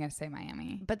I'm not even going to say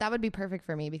Miami. But that would be perfect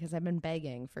for me because I've been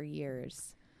begging for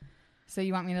years. So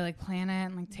you want me to like plan it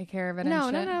and like take care of it? No,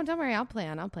 and shit? No, don't worry. I'll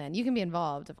plan. You can be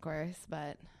involved, of course,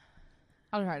 but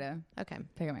I'll try to. Okay.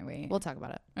 Pick up my weight. We'll talk about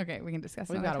it. Okay, we can discuss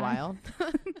it. We've got a while.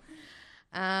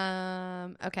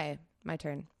 Okay, my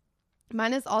turn.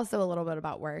 Mine is also a little bit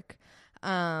about work.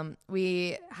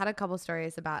 We had a couple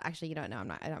stories about, actually, you don't know, I'm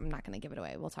not going to give it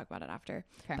away. We'll talk about it after.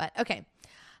 Okay. But okay.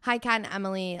 Hi, Kat and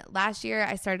Emily. Last year,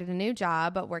 I started a new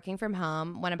job, working from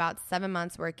home. Went about 7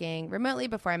 months working remotely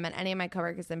before I met any of my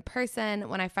coworkers in person.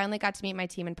 When I finally got to meet my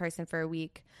team in person for a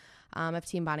week of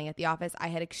team bonding at the office, I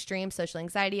had extreme social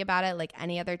anxiety about it, like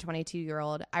any other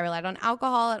 22-year-old. I relied on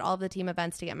alcohol at all of the team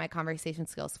events to get my conversation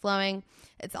skills flowing.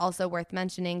 It's also worth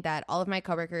mentioning that all of my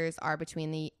coworkers are between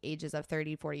the ages of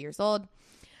 30 to 40 years old.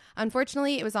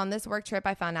 Unfortunately, it was on this work trip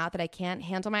I found out that I can't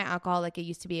handle my alcohol like I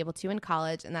used to be able to in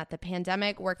college, and that the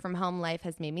pandemic work-from-home life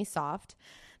has made me soft.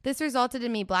 This resulted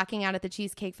in me blacking out at the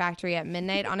Cheesecake Factory at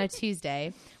midnight on a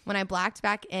Tuesday. When I blacked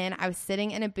back in, I was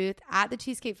sitting in a booth at the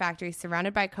Cheesecake Factory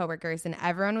surrounded by coworkers, and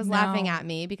everyone was laughing at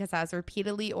me because I was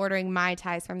repeatedly ordering Mai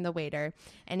Tais from the waiter,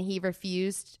 and he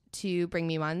refused to bring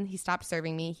me one. He stopped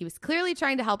serving me. He was clearly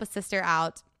trying to help a sister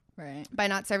out. Right. By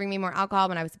not serving me more alcohol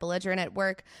when I was belligerent at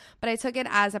work, but I took it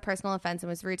as a personal offense and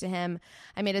was rude to him.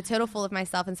 I made a total fool of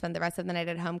myself and spent the rest of the night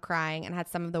at home crying and had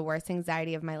some of the worst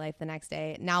anxiety of my life the next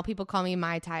day. Now people call me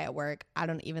Mai Tai at work. I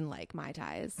don't even like Mai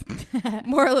Tais.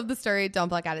 Moral of the story, don't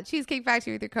black out at Cheesecake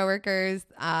Factory with your coworkers.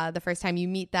 The first time you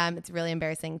meet them, it's really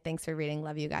embarrassing. Thanks for reading.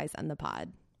 Love you guys on the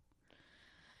pod.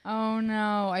 Oh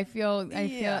no, I feel it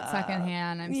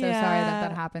secondhand. I'm so sorry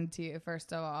that happened to you.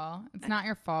 First of all, it's not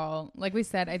your fault. Like we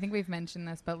said, I think we've mentioned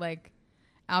this, but like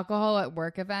alcohol at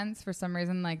work events, for some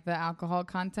reason, like the alcohol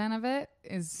content of it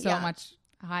is so much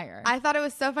higher. I thought it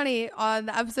was so funny on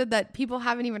the episode that people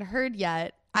haven't even heard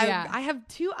yet. I have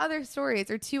one other story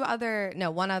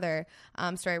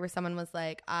where someone was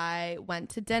like, I went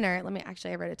to dinner.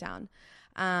 I wrote it down.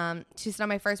 She said, on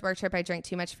my first work trip, I drank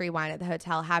too much free wine at the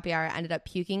hotel happy hour. Ended up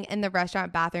puking in the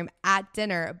restaurant bathroom at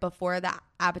dinner before the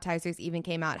appetizers even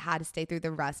came out. Had to stay through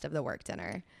the rest of the work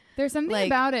dinner. There's something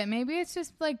about it. Maybe it's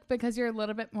just like because you're a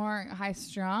little bit more high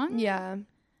strung. Yeah.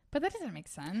 But that doesn't make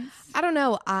sense. I don't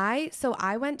know. I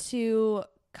went to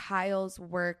Kyle's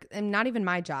work, and not even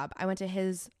my job. I went to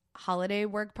his holiday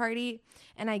work party,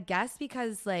 and I guess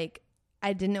because like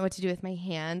I didn't know what to do with my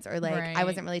hands, or like I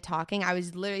wasn't really talking. I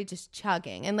was literally just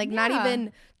chugging and like not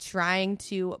even trying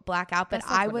to black out. But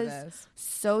I was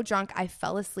so drunk, I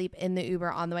fell asleep in the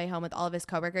Uber on the way home with all of his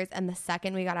coworkers. And the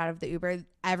second we got out of the Uber,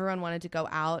 everyone wanted to go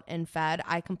out and fed.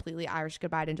 I completely Irish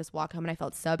goodbye and just walk home. And I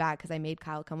felt so bad because I made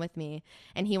Kyle come with me,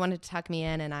 and he wanted to tuck me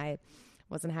in, and I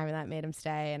wasn't having that. Made him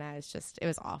stay, and it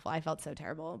was awful. I felt so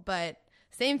terrible. But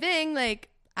same thing, like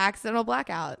accidental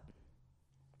blackout.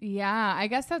 Yeah, I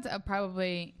guess that's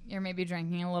probably you're maybe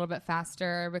drinking a little bit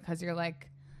faster because you're like,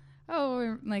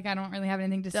 oh, like I don't really have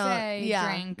anything to say.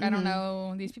 Drink. Mm-hmm. I don't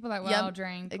know these people that well.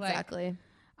 Drink. Exactly. Like,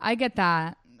 I get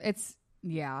that. It's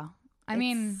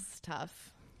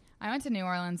tough. I went to New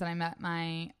Orleans and I met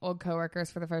my old coworkers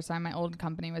for the first time. My old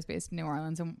company was based in New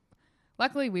Orleans, and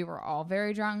luckily we were all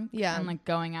very drunk. Yeah, and like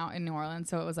going out in New Orleans,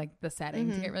 so it was like the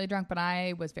setting to get really drunk. But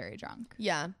I was very drunk.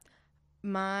 Yeah.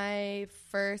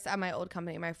 At my old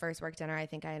company, my first work dinner, I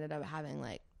think I ended up having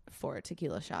like 4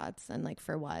 tequila shots, and like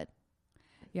for what?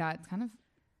 Yeah, it's kind of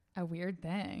a weird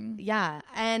thing. Yeah.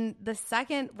 And the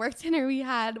second work dinner we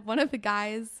had, one of the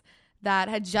guys that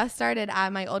had just started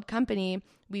at my old company,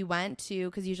 we went to,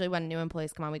 because usually when new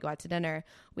employees come on, we go out to dinner.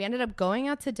 We ended up going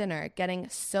out to dinner, getting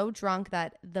so drunk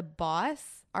that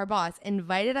our boss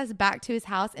invited us back to his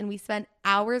house, and we spent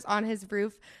hours on his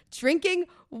roof drinking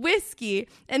whiskey.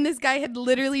 And this guy had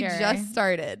literally just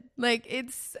started. Like,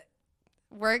 it's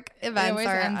work events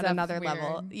are at another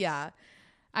level. Yeah.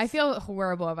 I feel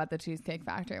horrible about the Cheesecake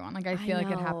Factory one. Like, I feel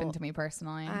like it happened to me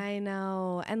personally. I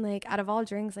know. And like, out of all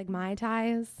drinks, like Mai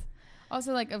Tais.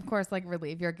 Also, like, of course, like,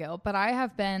 relieve your guilt. But I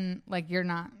have been, like,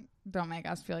 don't make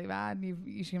us feel bad.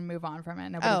 You should move on from it.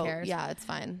 Nobody cares. Yeah, it's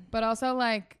fine. But also,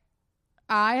 like,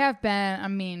 I have been a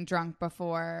mean drunk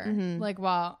before. Mm-hmm.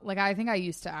 I think I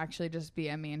used to actually just be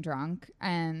a mean drunk.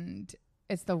 And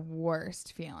it's the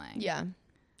worst feeling. Yeah.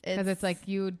 Because it's like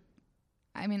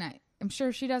I'm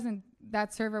sure she doesn't.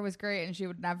 That server was great, and she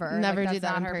would never do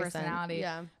that in her person. Personality.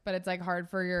 Yeah, but it's like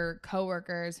hard for your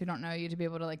coworkers who don't know you to be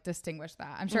able to like distinguish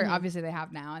that. I'm sure obviously they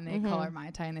have now, and they call her Mai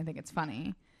Tai, and they think it's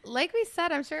funny. Like we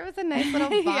said, I'm sure it was a nice little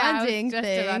bonding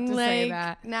thing. About to say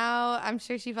that. Now I'm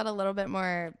sure she felt a little bit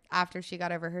more after she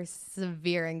got over her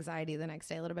severe anxiety the next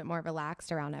day, a little bit more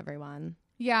relaxed around everyone.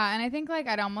 Yeah, and I think like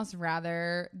I'd almost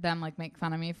rather them like make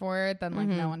fun of me for it than like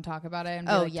no one talk about it and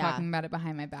be talking about it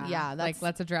behind my back. Yeah, like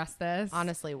let's address this.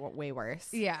 Honestly, way worse.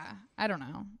 Yeah, I don't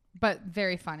know, but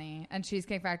very funny. And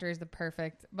Cheesecake Factory is the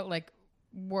perfect, but like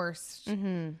worst,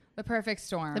 the perfect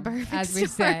storm, as we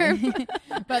say,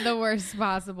 but the worst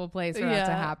possible place for that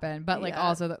to happen. But like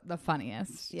also the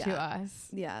funniest to us,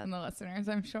 and the listeners,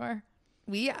 I'm sure.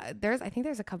 I think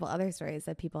there's a couple other stories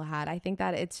that people had. I think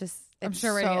that I'm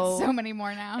sure we're gonna get so many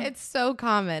more now. It's so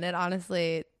common. And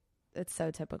honestly, it's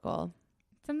so typical.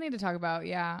 Something to talk about.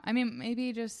 Yeah. I mean,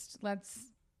 maybe just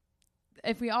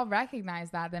if we all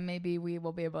recognize that, then maybe we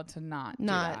will be able to not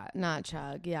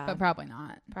chug. Yeah. But probably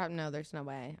not. No, there's no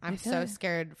way. I'm so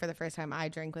scared for the first time I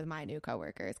drink with my new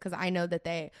coworkers, because I know that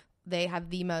they have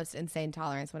the most insane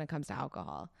tolerance when it comes to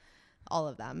alcohol. All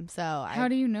of them. So how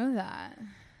do you know that?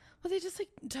 Well, they just like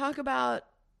talk about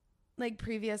like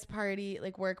previous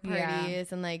work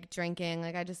parties and like drinking.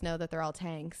 Like I just know that they're all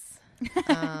tanks.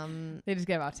 They just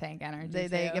give off tank energy.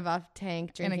 They give off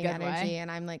tank drinking energy,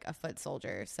 and I'm like a foot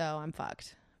soldier, so I'm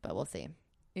fucked. But we'll see.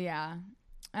 Yeah.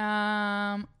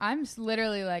 I'm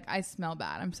literally like, I smell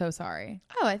bad. I'm so sorry.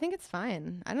 Oh, I think it's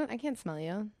fine. I can't smell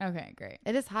you. Okay, great.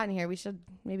 It is hot in here. We should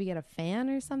maybe get a fan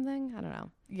or something. I don't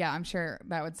know. Yeah, I'm sure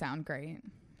that would sound great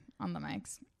on the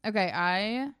mics.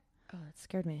 Okay, Oh, that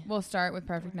scared me. We'll start with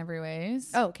Perfect in Every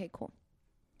Ways. Oh, okay, cool.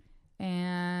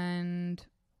 And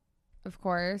of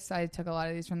course, I took a lot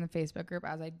of these from the Facebook group,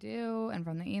 as I do, and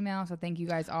from the email. So thank you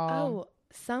guys all. Oh,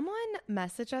 someone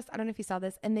messaged us. I don't know if you saw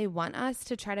this, and they want us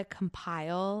to try to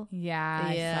compile. Yeah.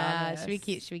 I saw this.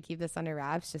 Should we keep this under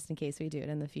wraps just in case we do it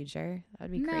in the future? That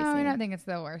would be crazy. No, I don't think it's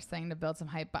the worst thing to build some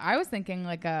hype. But I was thinking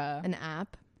like an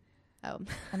app. Oh,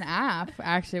 an app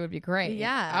actually would be great.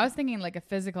 Yeah. I was thinking like a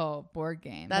physical board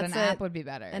game, but an app would be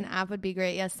better. An app would be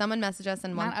great. Yeah. Someone messaged us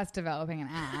and not us developing an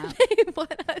app. They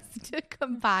want us to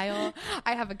compile.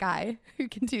 I have a guy who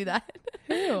can do that.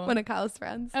 Who? One of Kyle's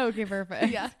friends. Oh, okay,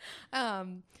 perfect. Yeah.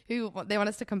 Who they want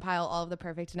us to compile all of the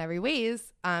perfect in every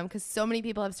ways. Because so many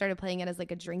people have started playing it as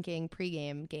like a drinking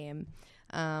pregame game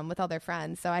with all their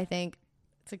friends. So I think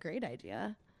it's a great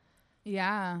idea.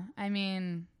 Yeah. I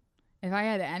mean, if I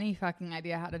had any fucking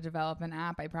idea how to develop an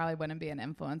app, I probably wouldn't be an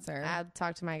influencer. I'll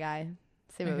talk to my guy,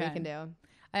 see what we can do.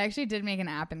 I actually did make an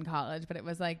app in college, but it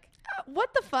was like...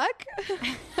 what the fuck?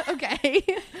 Okay.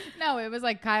 No, it was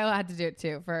like Kyle had to do it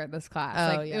too for this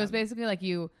class. It was basically like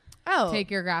you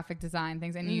take your graphic design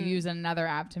things and you use another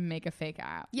app to make a fake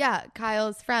app. Yeah,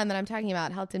 Kyle's friend that I'm talking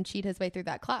about helped him cheat his way through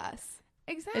that class.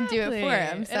 Exactly. And do it for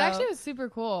him. So. It actually was super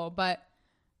cool, but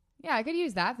yeah, I could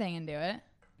use that thing and do it.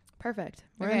 Perfect.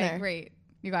 We're in there. Great.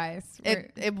 You guys.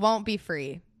 It won't be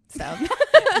free. So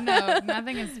no,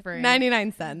 nothing is free.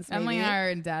 99 cents. Maybe. Emily and I are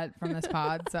in debt from this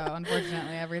pod, so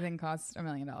unfortunately everything costs $1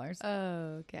 million.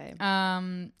 Oh, okay.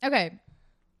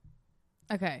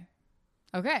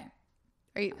 Okay.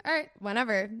 Are you, all right.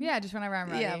 Whenever. Yeah, just whenever I'm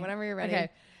ready. Yeah, whenever you're ready. Okay.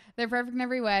 They're perfect in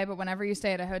every way, but whenever you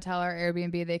stay at a hotel or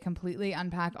Airbnb, they completely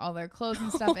unpack all their clothes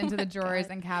and stuff into the drawers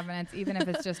and cabinets, even if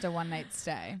it's just a one-night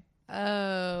stay.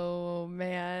 Oh,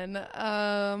 man.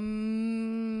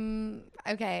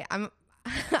 Okay.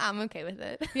 I'm okay with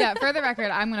it. Yeah, for the record,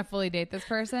 I'm going to fully date this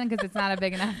person because it's not a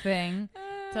big enough thing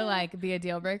to like be a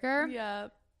deal breaker. Yeah.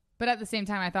 But at the same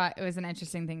time, I thought it was an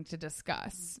interesting thing to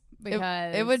discuss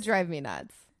because it would drive me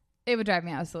nuts. It would drive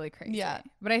me absolutely crazy. Yeah.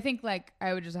 But I think like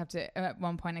I would just have to at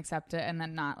one point accept it and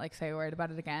then not like say a word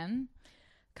about it again.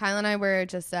 Kyle and I were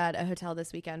just at a hotel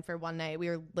this weekend for one night. We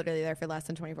were literally there for less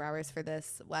than 24 hours for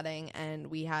this wedding, and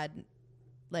we had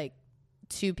like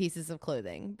 2 pieces of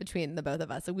clothing between the both of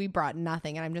us. So we brought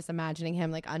nothing, and I'm just imagining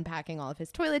him like unpacking all of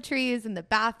his toiletries in the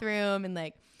bathroom and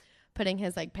like putting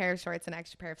his like pair of shorts and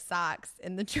extra pair of socks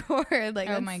in the drawer. Like,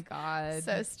 oh my God.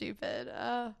 So stupid.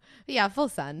 Yeah, full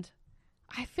send.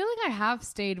 I feel like I have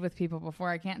stayed with people before.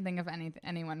 I can't think of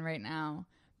anyone right now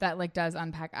that like does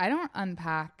unpack. I don't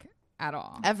unpack at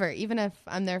all. Ever, even if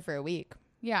I'm there for a week.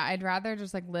 Yeah, I'd rather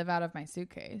just like live out of my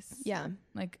suitcase. Yeah.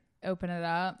 Like open it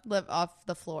up. Live off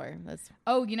the floor.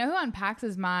 Oh, you know who unpacks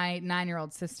is my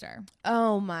 9-year-old sister.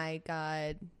 Oh my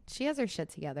God. She has her shit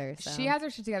together. So. She has her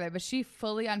shit together, but she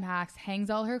fully unpacks, hangs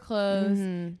all her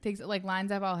clothes, takes like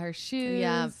lines up all her shoes.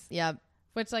 Yeah.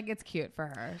 Which like it's cute for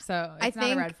her. So it's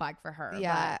not a red flag for her.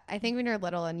 Yeah. I think when you're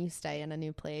little and you stay in a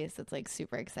new place, it's like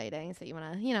super exciting. So you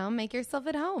want to, make yourself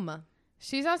at home.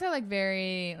 She's also like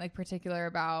very like particular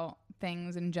about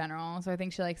things in general. So I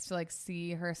think she likes to like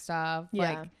see her stuff.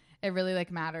 Yeah. Like it really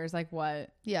like matters like what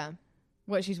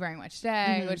she's wearing which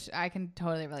day, which I can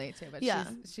totally relate to. But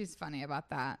she's funny about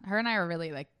that. Her and I are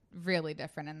really like really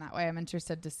different in that way. I'm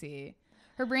interested to see.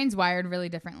 Her brain's wired really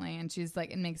differently, and she's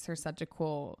like it makes her such a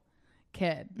cool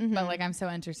kid. But like I'm so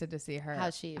interested to see her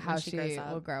how she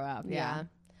will grow up. Yeah.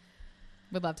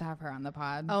 Would love to have her on the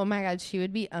pod. Oh my God, she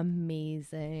would be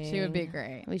amazing. She would be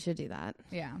great. We should do that.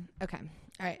 Yeah. Okay.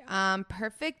 All right.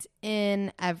 Perfect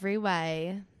in every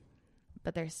way,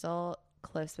 but they're still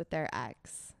close with their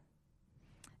ex.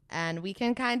 And we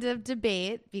can kind of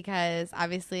debate because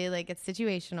obviously like it's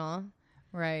situational.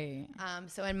 Right.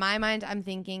 So in my mind, I'm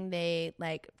thinking they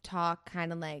like talk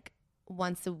kind of like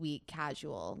once a week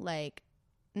casual, like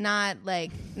not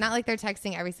like they're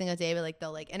texting every single day, but like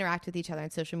they'll like interact with each other on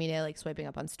social media, like swiping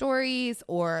up on stories,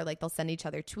 or like they'll send each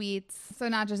other tweets. So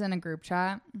not just in a group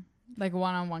chat, like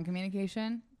one-on-one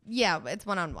communication. Yeah, it's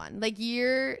one-on-one. Like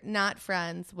you're not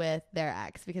friends with their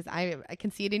ex because I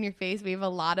can see it in your face. We have a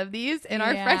lot of these in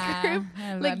our friend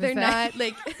group. Like they're not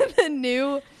like the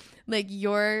new, like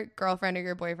your girlfriend or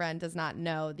your boyfriend does not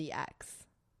know the ex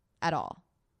at all.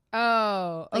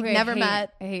 Oh, like okay. Never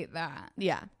met. I hate that.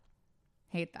 Yeah.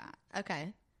 Hate that.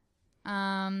 Okay.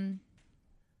 I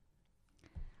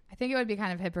think it would be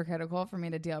kind of hypocritical for me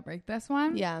to deal break this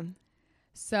one. Yeah.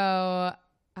 So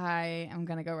I am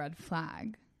going to go red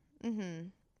flag. Mm-hmm.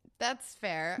 That's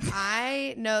fair.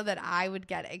 I know that I would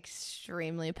get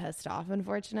extremely pissed off,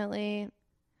 unfortunately.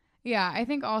 Yeah. I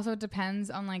think also it depends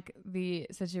on like the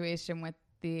situation with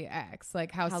the ex.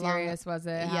 Like how serious was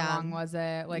it? How long was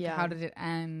it? Like how did it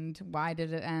end? Why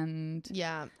did it end?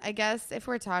 Yeah. I guess if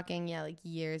we're talking, like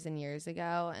years and years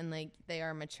ago and like they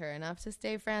are mature enough to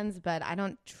stay friends, but I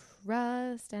don't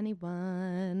trust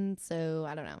anyone. So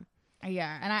I don't know.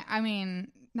 Yeah. And I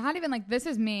mean, not even like this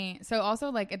is me. So also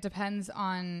like it depends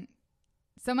on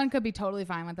someone could be totally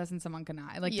fine with us and someone could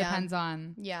not. It like depends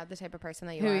on the type of person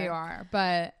that you are.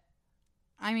 But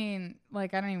I mean,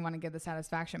 like, I don't even want to give the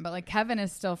satisfaction, but like Kevin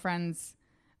is still friends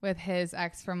with his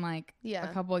ex from like a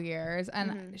couple years,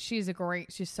 and she's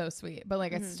so sweet, but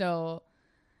like it's still,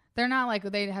 they're not like,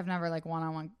 they have never like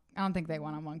one-on-one I don't think they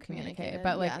one-on-one communicate,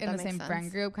 but like in the same friend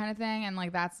group kind of thing. And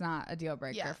like, that's not a deal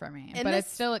breaker for me, but it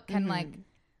still can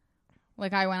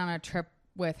like I went on a trip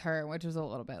with her, which was a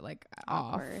little bit like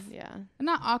awkward. Off. Yeah.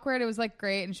 Not awkward. It was like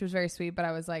great. And she was very sweet, but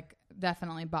I was like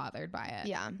definitely bothered by it.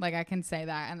 Yeah. Like I can say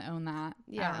that and own that.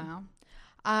 Yeah. I don't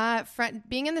know.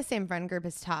 Being in the same friend group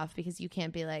is tough because you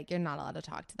can't be like, you're not allowed to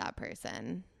talk to that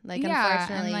person. Like,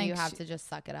 unfortunately, like, you have to just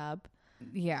suck it up.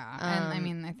 Yeah. And I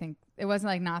mean, I think it wasn't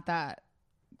like not that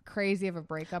crazy of a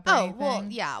breakup or anything. Well,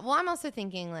 yeah. Well, I'm also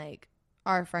thinking like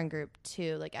our friend group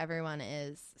too, like everyone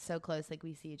is so close. Like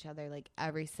we see each other like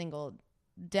every single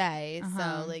day.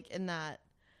 So like in that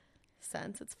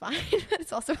sense, it's fine. But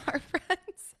it's also our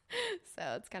friends. So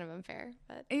it's kind of unfair.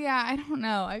 But yeah, I don't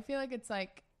know. I feel like it's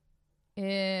like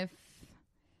if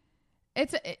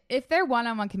they're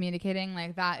one-on-one communicating,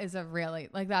 like that is a really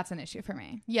like that's an issue for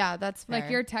me. Yeah, that's fair.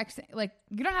 Like you're texting, like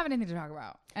you don't have anything to talk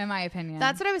about, in my opinion.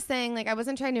 That's what I was saying. Like I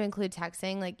wasn't trying to include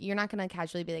texting. Like you're not gonna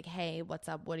casually be like, hey, what's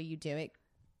up, what are you doing?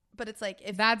 But it's like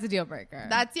if that's a deal breaker.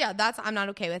 That's I'm not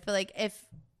okay with. But like if,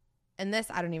 and this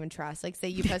I don't even trust, like say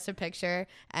you post a picture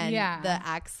and the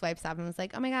ex swipes up and was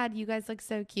like, oh my god, you guys look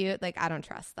so cute, like I don't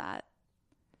trust that.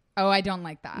 Oh, I don't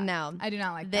like that. No. I do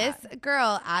not like this that. This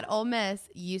girl at Ole Miss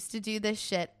used to do this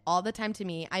shit all the time to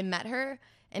me. I met her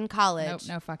in college. Nope,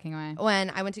 no fucking way.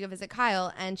 When I went to go visit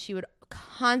Kyle, and she would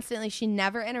constantly, she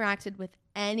never interacted with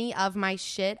any of my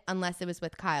shit unless it was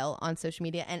with Kyle on social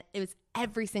media. And it was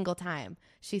every single time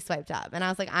she swiped up. And I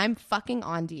was like, I'm fucking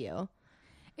on to you.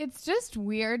 It's just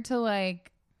weird to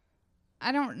like,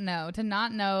 I don't know, to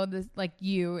not know this, like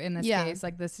you in this case,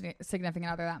 like this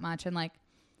significant other that much. And like,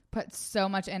 put so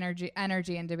much energy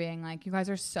into being like, you guys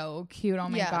are so cute. Oh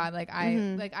my god, like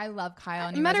I love Kyle,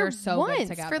 and you guys are so good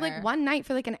together. For like one night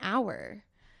for like an hour.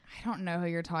 I don't know who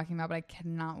you're talking about, but I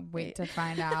cannot wait to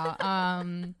find out.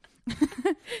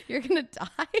 You're gonna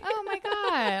die. Oh my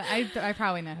god, I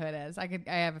probably know who it is. I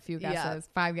have a few guesses,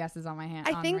 5 guesses on my hand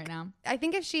right now. I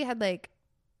think if she had like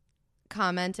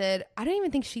commented, I don't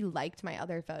even think she liked my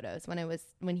other photos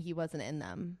when he wasn't in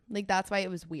them. Like that's why it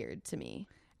was weird to me.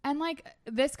 And like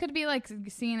this could be like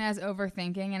seen as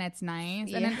overthinking, and it's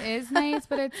nice, and it is nice,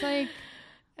 but it's like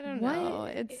I don't know.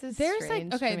 It's just there's like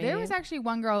there was actually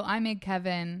one girl I made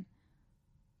Kevin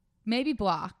maybe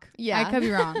block. Yeah, I could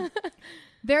be wrong.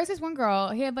 There's this one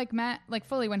girl he had like met like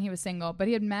fully when he was single, but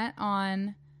he had met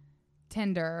on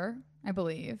Tinder, I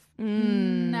believe.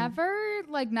 Never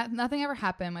like nothing ever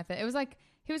happened with it. It was like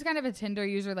he was kind of a Tinder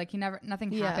user, like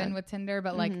nothing happened with Tinder,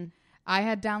 but like. I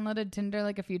had downloaded Tinder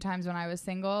like a few times when I was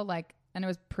single, like, and it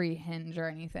was pre-Hinge or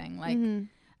anything, like,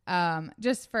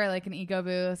 just for like an ego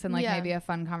boost and like maybe a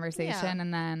fun conversation.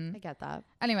 And then I get that.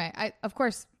 Anyway, of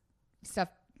course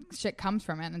shit comes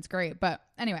from it and it's great. But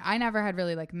anyway, I never had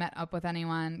really like met up with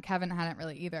anyone. Kevin hadn't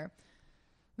really either.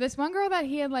 This one girl that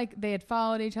he had like, they had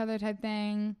followed each other type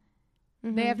thing.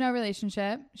 They have no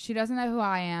relationship. She doesn't know who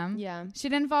I am. Yeah. She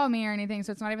didn't follow me or anything.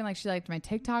 So it's not even like she liked my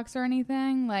TikToks or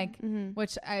anything. Like,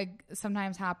 which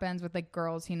sometimes happens with like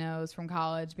girls he knows from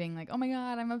college being like, oh my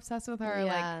God, I'm obsessed with her.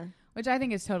 Yeah. Like, which I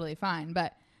think is totally fine.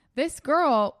 But this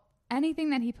girl, anything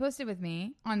that he posted with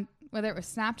me on, whether it was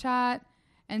Snapchat,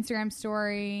 Instagram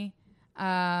story,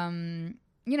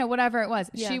 whatever it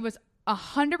was, she was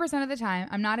 100% of the time,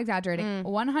 I'm not exaggerating,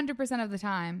 100% of the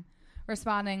time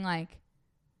responding like,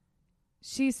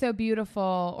 she's so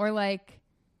beautiful, or like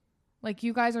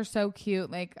you guys are so cute,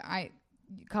 like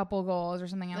couple goals or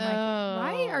something. I'm like,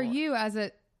 why are you as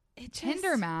a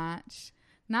Tinder match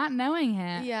not knowing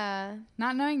him,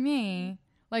 not knowing me,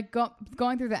 like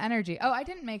going through the energy? Oh, I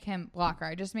didn't make him block her,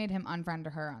 I just made him unfriend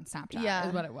her on Snapchat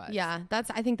is what it was.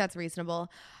 I think that's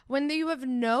reasonable when you have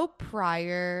no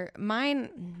prior.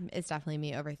 Mine is definitely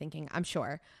me overthinking, I'm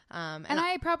sure, and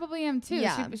I probably am too.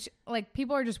 She, like,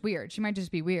 people are just weird. She might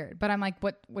just be weird, but I'm like,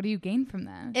 what do you gain from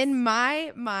this? In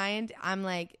my mind, I'm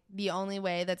like, the only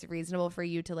way that's reasonable for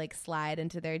you to like slide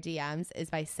into their DMs is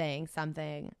by saying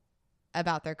something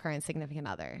about their current significant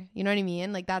other. You know what I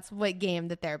mean? Like that's what game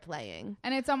that they're playing.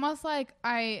 And it's almost like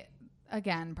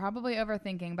again, probably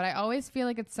overthinking, but I always feel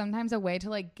like it's sometimes a way to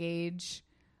like gauge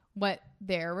what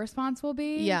their response will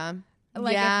be. Yeah.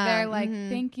 Like if they're like,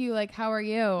 thank you, like, how are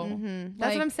you?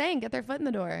 That's what I'm saying. Get their foot in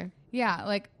the door. Yeah.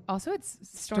 Like also it's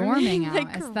storming out.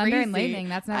 It's thunder and lightning.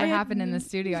 That's never happened in the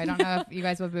studio. I don't know if you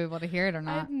guys will be able to hear it or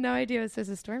not. I had no idea it was supposed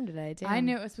to storm today. Damn. I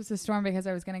knew it was supposed to storm because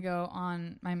I was going to go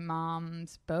on my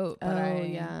mom's boat.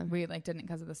 But we like didn't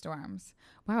because of the storms.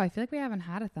 Wow. I feel like we haven't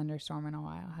had a thunderstorm in a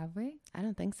while. Have we? I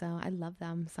don't think so. I love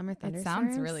them. Summer thunderstorms.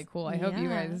 It sounds really cool. I hope you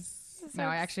guys. No,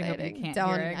 I actually hope you can't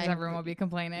hear it because everyone will be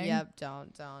complaining. Yep.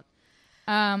 Don't.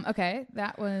 Okay,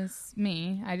 that was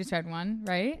me. I just read one,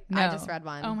 right? No. I just read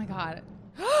one. Oh my God.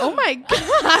 Oh my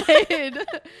God.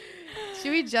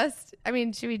 Should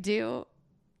we do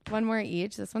one more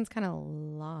each? This one's kind of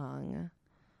long.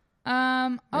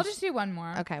 I'll just do one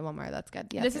more. Okay, one more. That's good.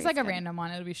 Yeah, this is like a random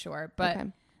one. It'll be short, but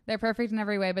they're perfect in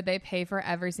every way, but they pay for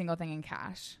every single thing in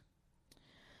cash.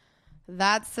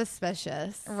 That's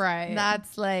suspicious. Right.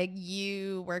 That's like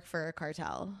you work for a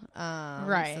cartel.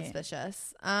 Right.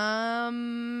 Suspicious.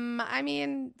 I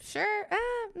mean, sure.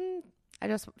 I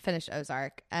just finished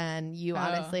Ozark, and you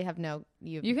honestly have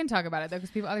you can talk about it though,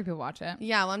 because other people watch it.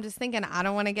 Yeah, well, I'm just thinking I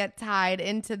don't want to get tied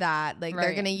into that. Like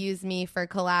they're gonna use me for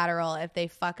collateral if they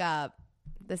fuck up.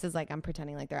 This is like I'm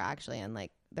pretending like they're actually in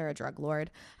like they're a drug lord.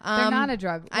 They're not a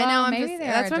drug. I know.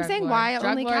 That's what I'm saying. Lord. Why drug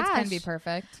only lords cash? Can be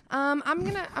perfect.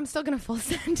 I'm still gonna full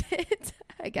send it.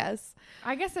 I guess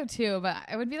so too. But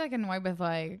it would be like annoyed with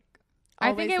like.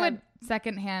 I think it would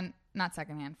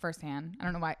firsthand. I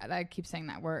don't know why I keep saying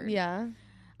that word. Yeah.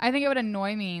 I think it would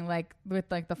annoy me like with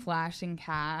like the flashing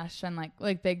cash and like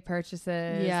big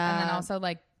purchases. Yeah. And then also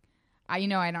like I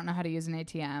don't know how to use an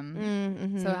ATM.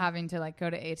 Mm-hmm. So having to like go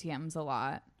to ATMs a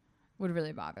lot would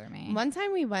really bother me. One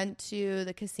time we went to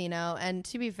the casino, and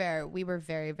to be fair, we were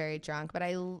very, very drunk, but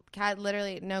I had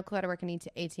literally no clue how to work an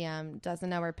ATM, doesn't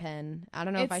know her PIN. I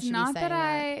don't know if I should be saying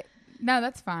that. No,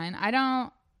 that's fine.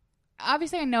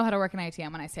 Obviously I know how to work an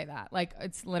ATM when I say that. Like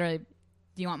it's literally, do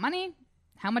you want money?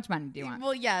 How much money do you want?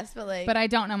 Well, yes, but I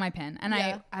don't know my PIN, and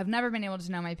I've never been able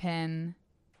to know my PIN.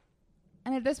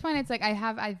 And at this point, it's like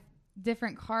I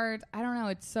different cards. I don't know.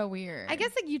 It's so weird. I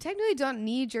guess like you technically don't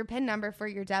need your PIN number for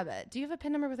your debit. Do you have a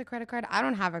PIN number with a credit card? I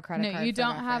don't have a credit card. No, you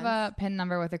don't have a PIN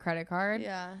number with a credit card.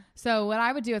 Yeah. So what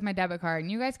I would do with my debit card,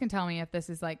 and you guys can tell me if this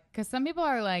is like, because some people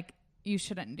are like, you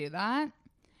shouldn't do that,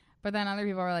 but then other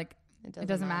people are like, it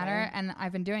doesn't matter. And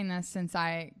I've been doing this since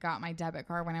I got my debit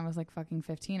card when I was like fucking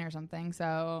 15 or something.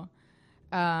 So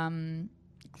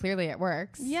clearly it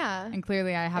works. Yeah. And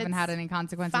clearly I haven't had any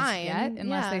consequences yet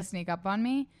unless they sneak up on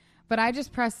me. But I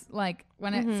just press like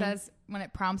when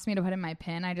it prompts me to put in my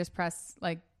PIN, I just press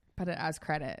like put it as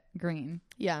credit green.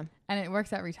 Yeah. And it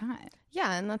works every time.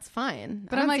 Yeah. And that's fine.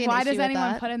 But I'm like, why does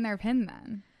anyone put in their PIN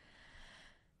then?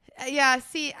 Yeah,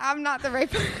 see, I'm not the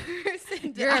right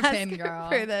person to ask a PIN girl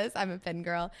for this. I'm a PIN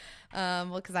girl.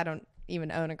 Well, because I don't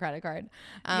even own a credit card.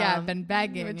 I've been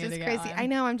begging which you is to crazy. get one. I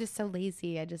know. I'm just so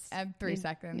lazy. I just have 3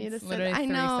 seconds. Literally 3 seconds. I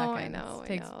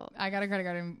know. I got a credit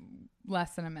card in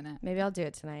less than a minute. Maybe I'll do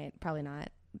it tonight. Probably not,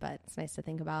 but it's nice to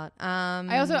think about.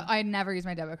 I never use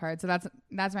my debit card, so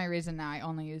that's my reason now. I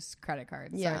only use credit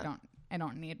cards. Yeah. So I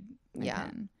don't need my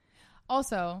PIN.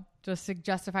 Also, just to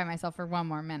justify myself for one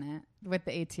more minute with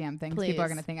the ATM thing, people are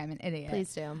going to think I'm an idiot.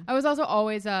 Please do. I was also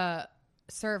always a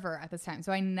server at this time,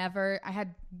 so I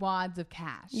had wads of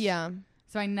cash. Yeah.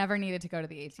 So I never needed to go to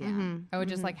the ATM. Mm-hmm. I would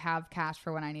just like have cash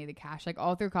for when I needed cash. Like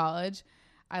all through college,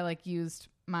 I like used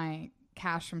my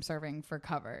cash from serving for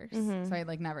covers. Mm-hmm. So I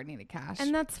like never needed cash.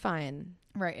 And that's fine.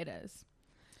 Right, it is.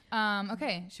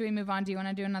 Okay, should we move on? Do you want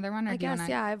to do another one? Or I guess,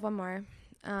 I have one more.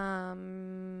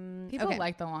 People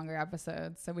like the longer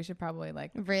episodes, so we should probably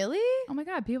like. Really? Oh my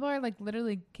God, people are like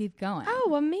literally keep going.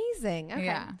 Oh, amazing. Okay.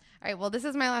 Yeah. All right. Well, this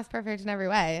is my last perfect in every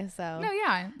way. So. No,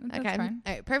 yeah. That's okay. Fine.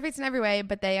 All right, perfect in every way,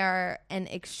 but they are an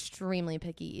extremely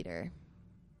picky eater.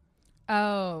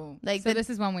 Oh, like so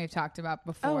this is one we've talked about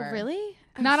before. Oh, really?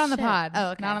 Not on the pod.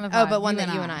 Oh, okay. Not on the pod. Oh, but one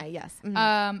that you and I. Yes.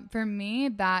 Mm-hmm. For me,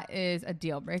 that is a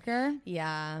deal breaker.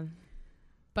 Yeah.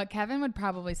 But Kevin would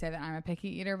probably say that I'm a picky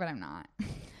eater, but I'm not.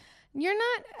 You're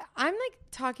not. I'm like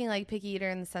talking like picky eater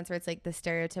in the sense where it's like the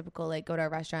stereotypical like go to a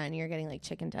restaurant and you're getting like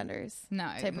chicken tenders.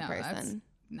 Type of person.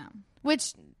 No.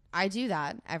 Which I do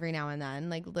that every now and then.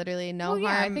 Like literally no harm.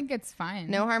 Yeah, I think it's fine.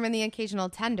 No harm in the occasional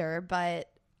tender, but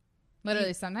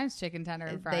literally sometimes chicken tender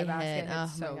and fry basket.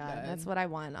 It's so good. That's what I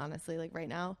want, honestly, like right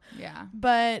now. Yeah.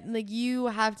 But like we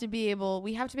have to be able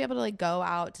to like go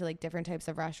out to like different types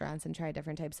of restaurants and try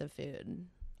different types of food.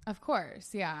 Of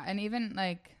course. Yeah. And even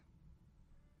like,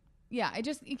 yeah,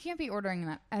 you can't be ordering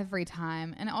that every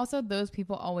time. And also those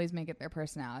people always make it their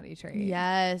personality trait.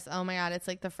 Yes. Oh my God. It's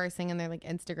like the first thing in their like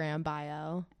Instagram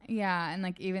bio. Yeah. And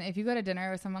like, even if you go to dinner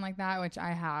with someone like that, which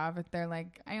I have, if they're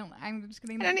like, I'm just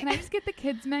getting, can I just get the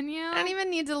kids menu? I don't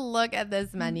even need to look at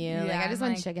this menu. Yeah, like I just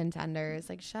want chicken tenders.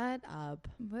 Like shut up.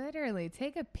 Literally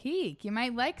take a peek. You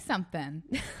might like something.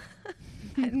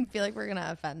 I didn't feel like we're going to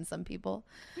offend some people.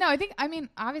 No, I mean,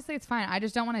 obviously it's fine. I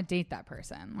just don't want to date that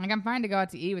person. Like I'm fine to go out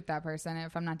to eat with that person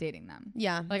if I'm not dating them.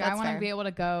 Yeah. Like I want to be able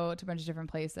to go to a bunch of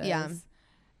different places. Yeah.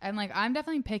 And like, I'm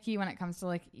definitely picky when it comes to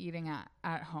like eating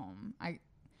at home.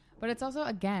 But it's also,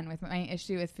 again, with my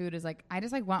issue with food is like, I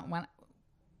just like want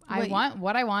I want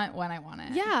what I want when I want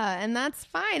it. Yeah, and that's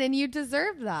fine, and you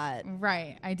deserve that.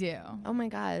 Right, I do. Oh my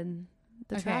God.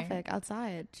 The traffic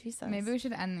outside. Jesus. Maybe we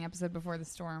should end the episode before the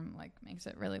storm makes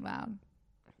it really loud.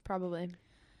 Probably.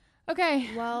 Okay.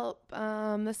 Well,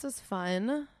 this was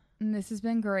fun. This has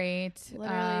been great.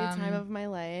 Literally time of my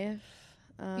life.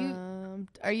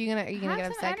 Are you gonna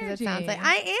get upset because it sounds like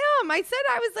I am? I said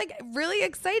I was really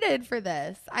excited for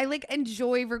this. I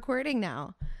enjoy recording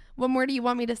now. What more do you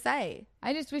want me to say?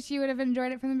 I just wish you would have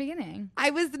enjoyed it from the beginning.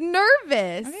 I was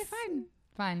nervous. Okay,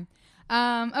 fine.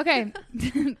 Okay.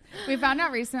 We found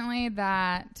out recently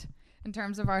that in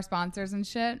terms of our sponsors and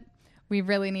shit, we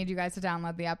really need you guys to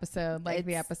download the episode,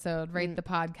 the episode, rate the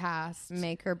podcast.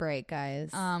 Make or break, guys.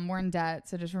 We're in debt,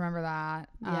 so just remember that.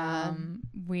 Yeah.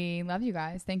 We love you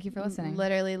guys. Thank you for listening.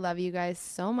 Literally love you guys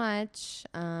so much.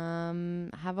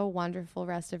 Have a wonderful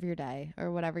rest of your day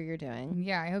or whatever you're doing.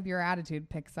 Yeah, I hope your attitude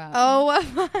picks up.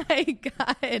 Oh my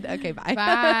God. Okay, bye.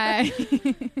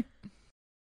 Bye.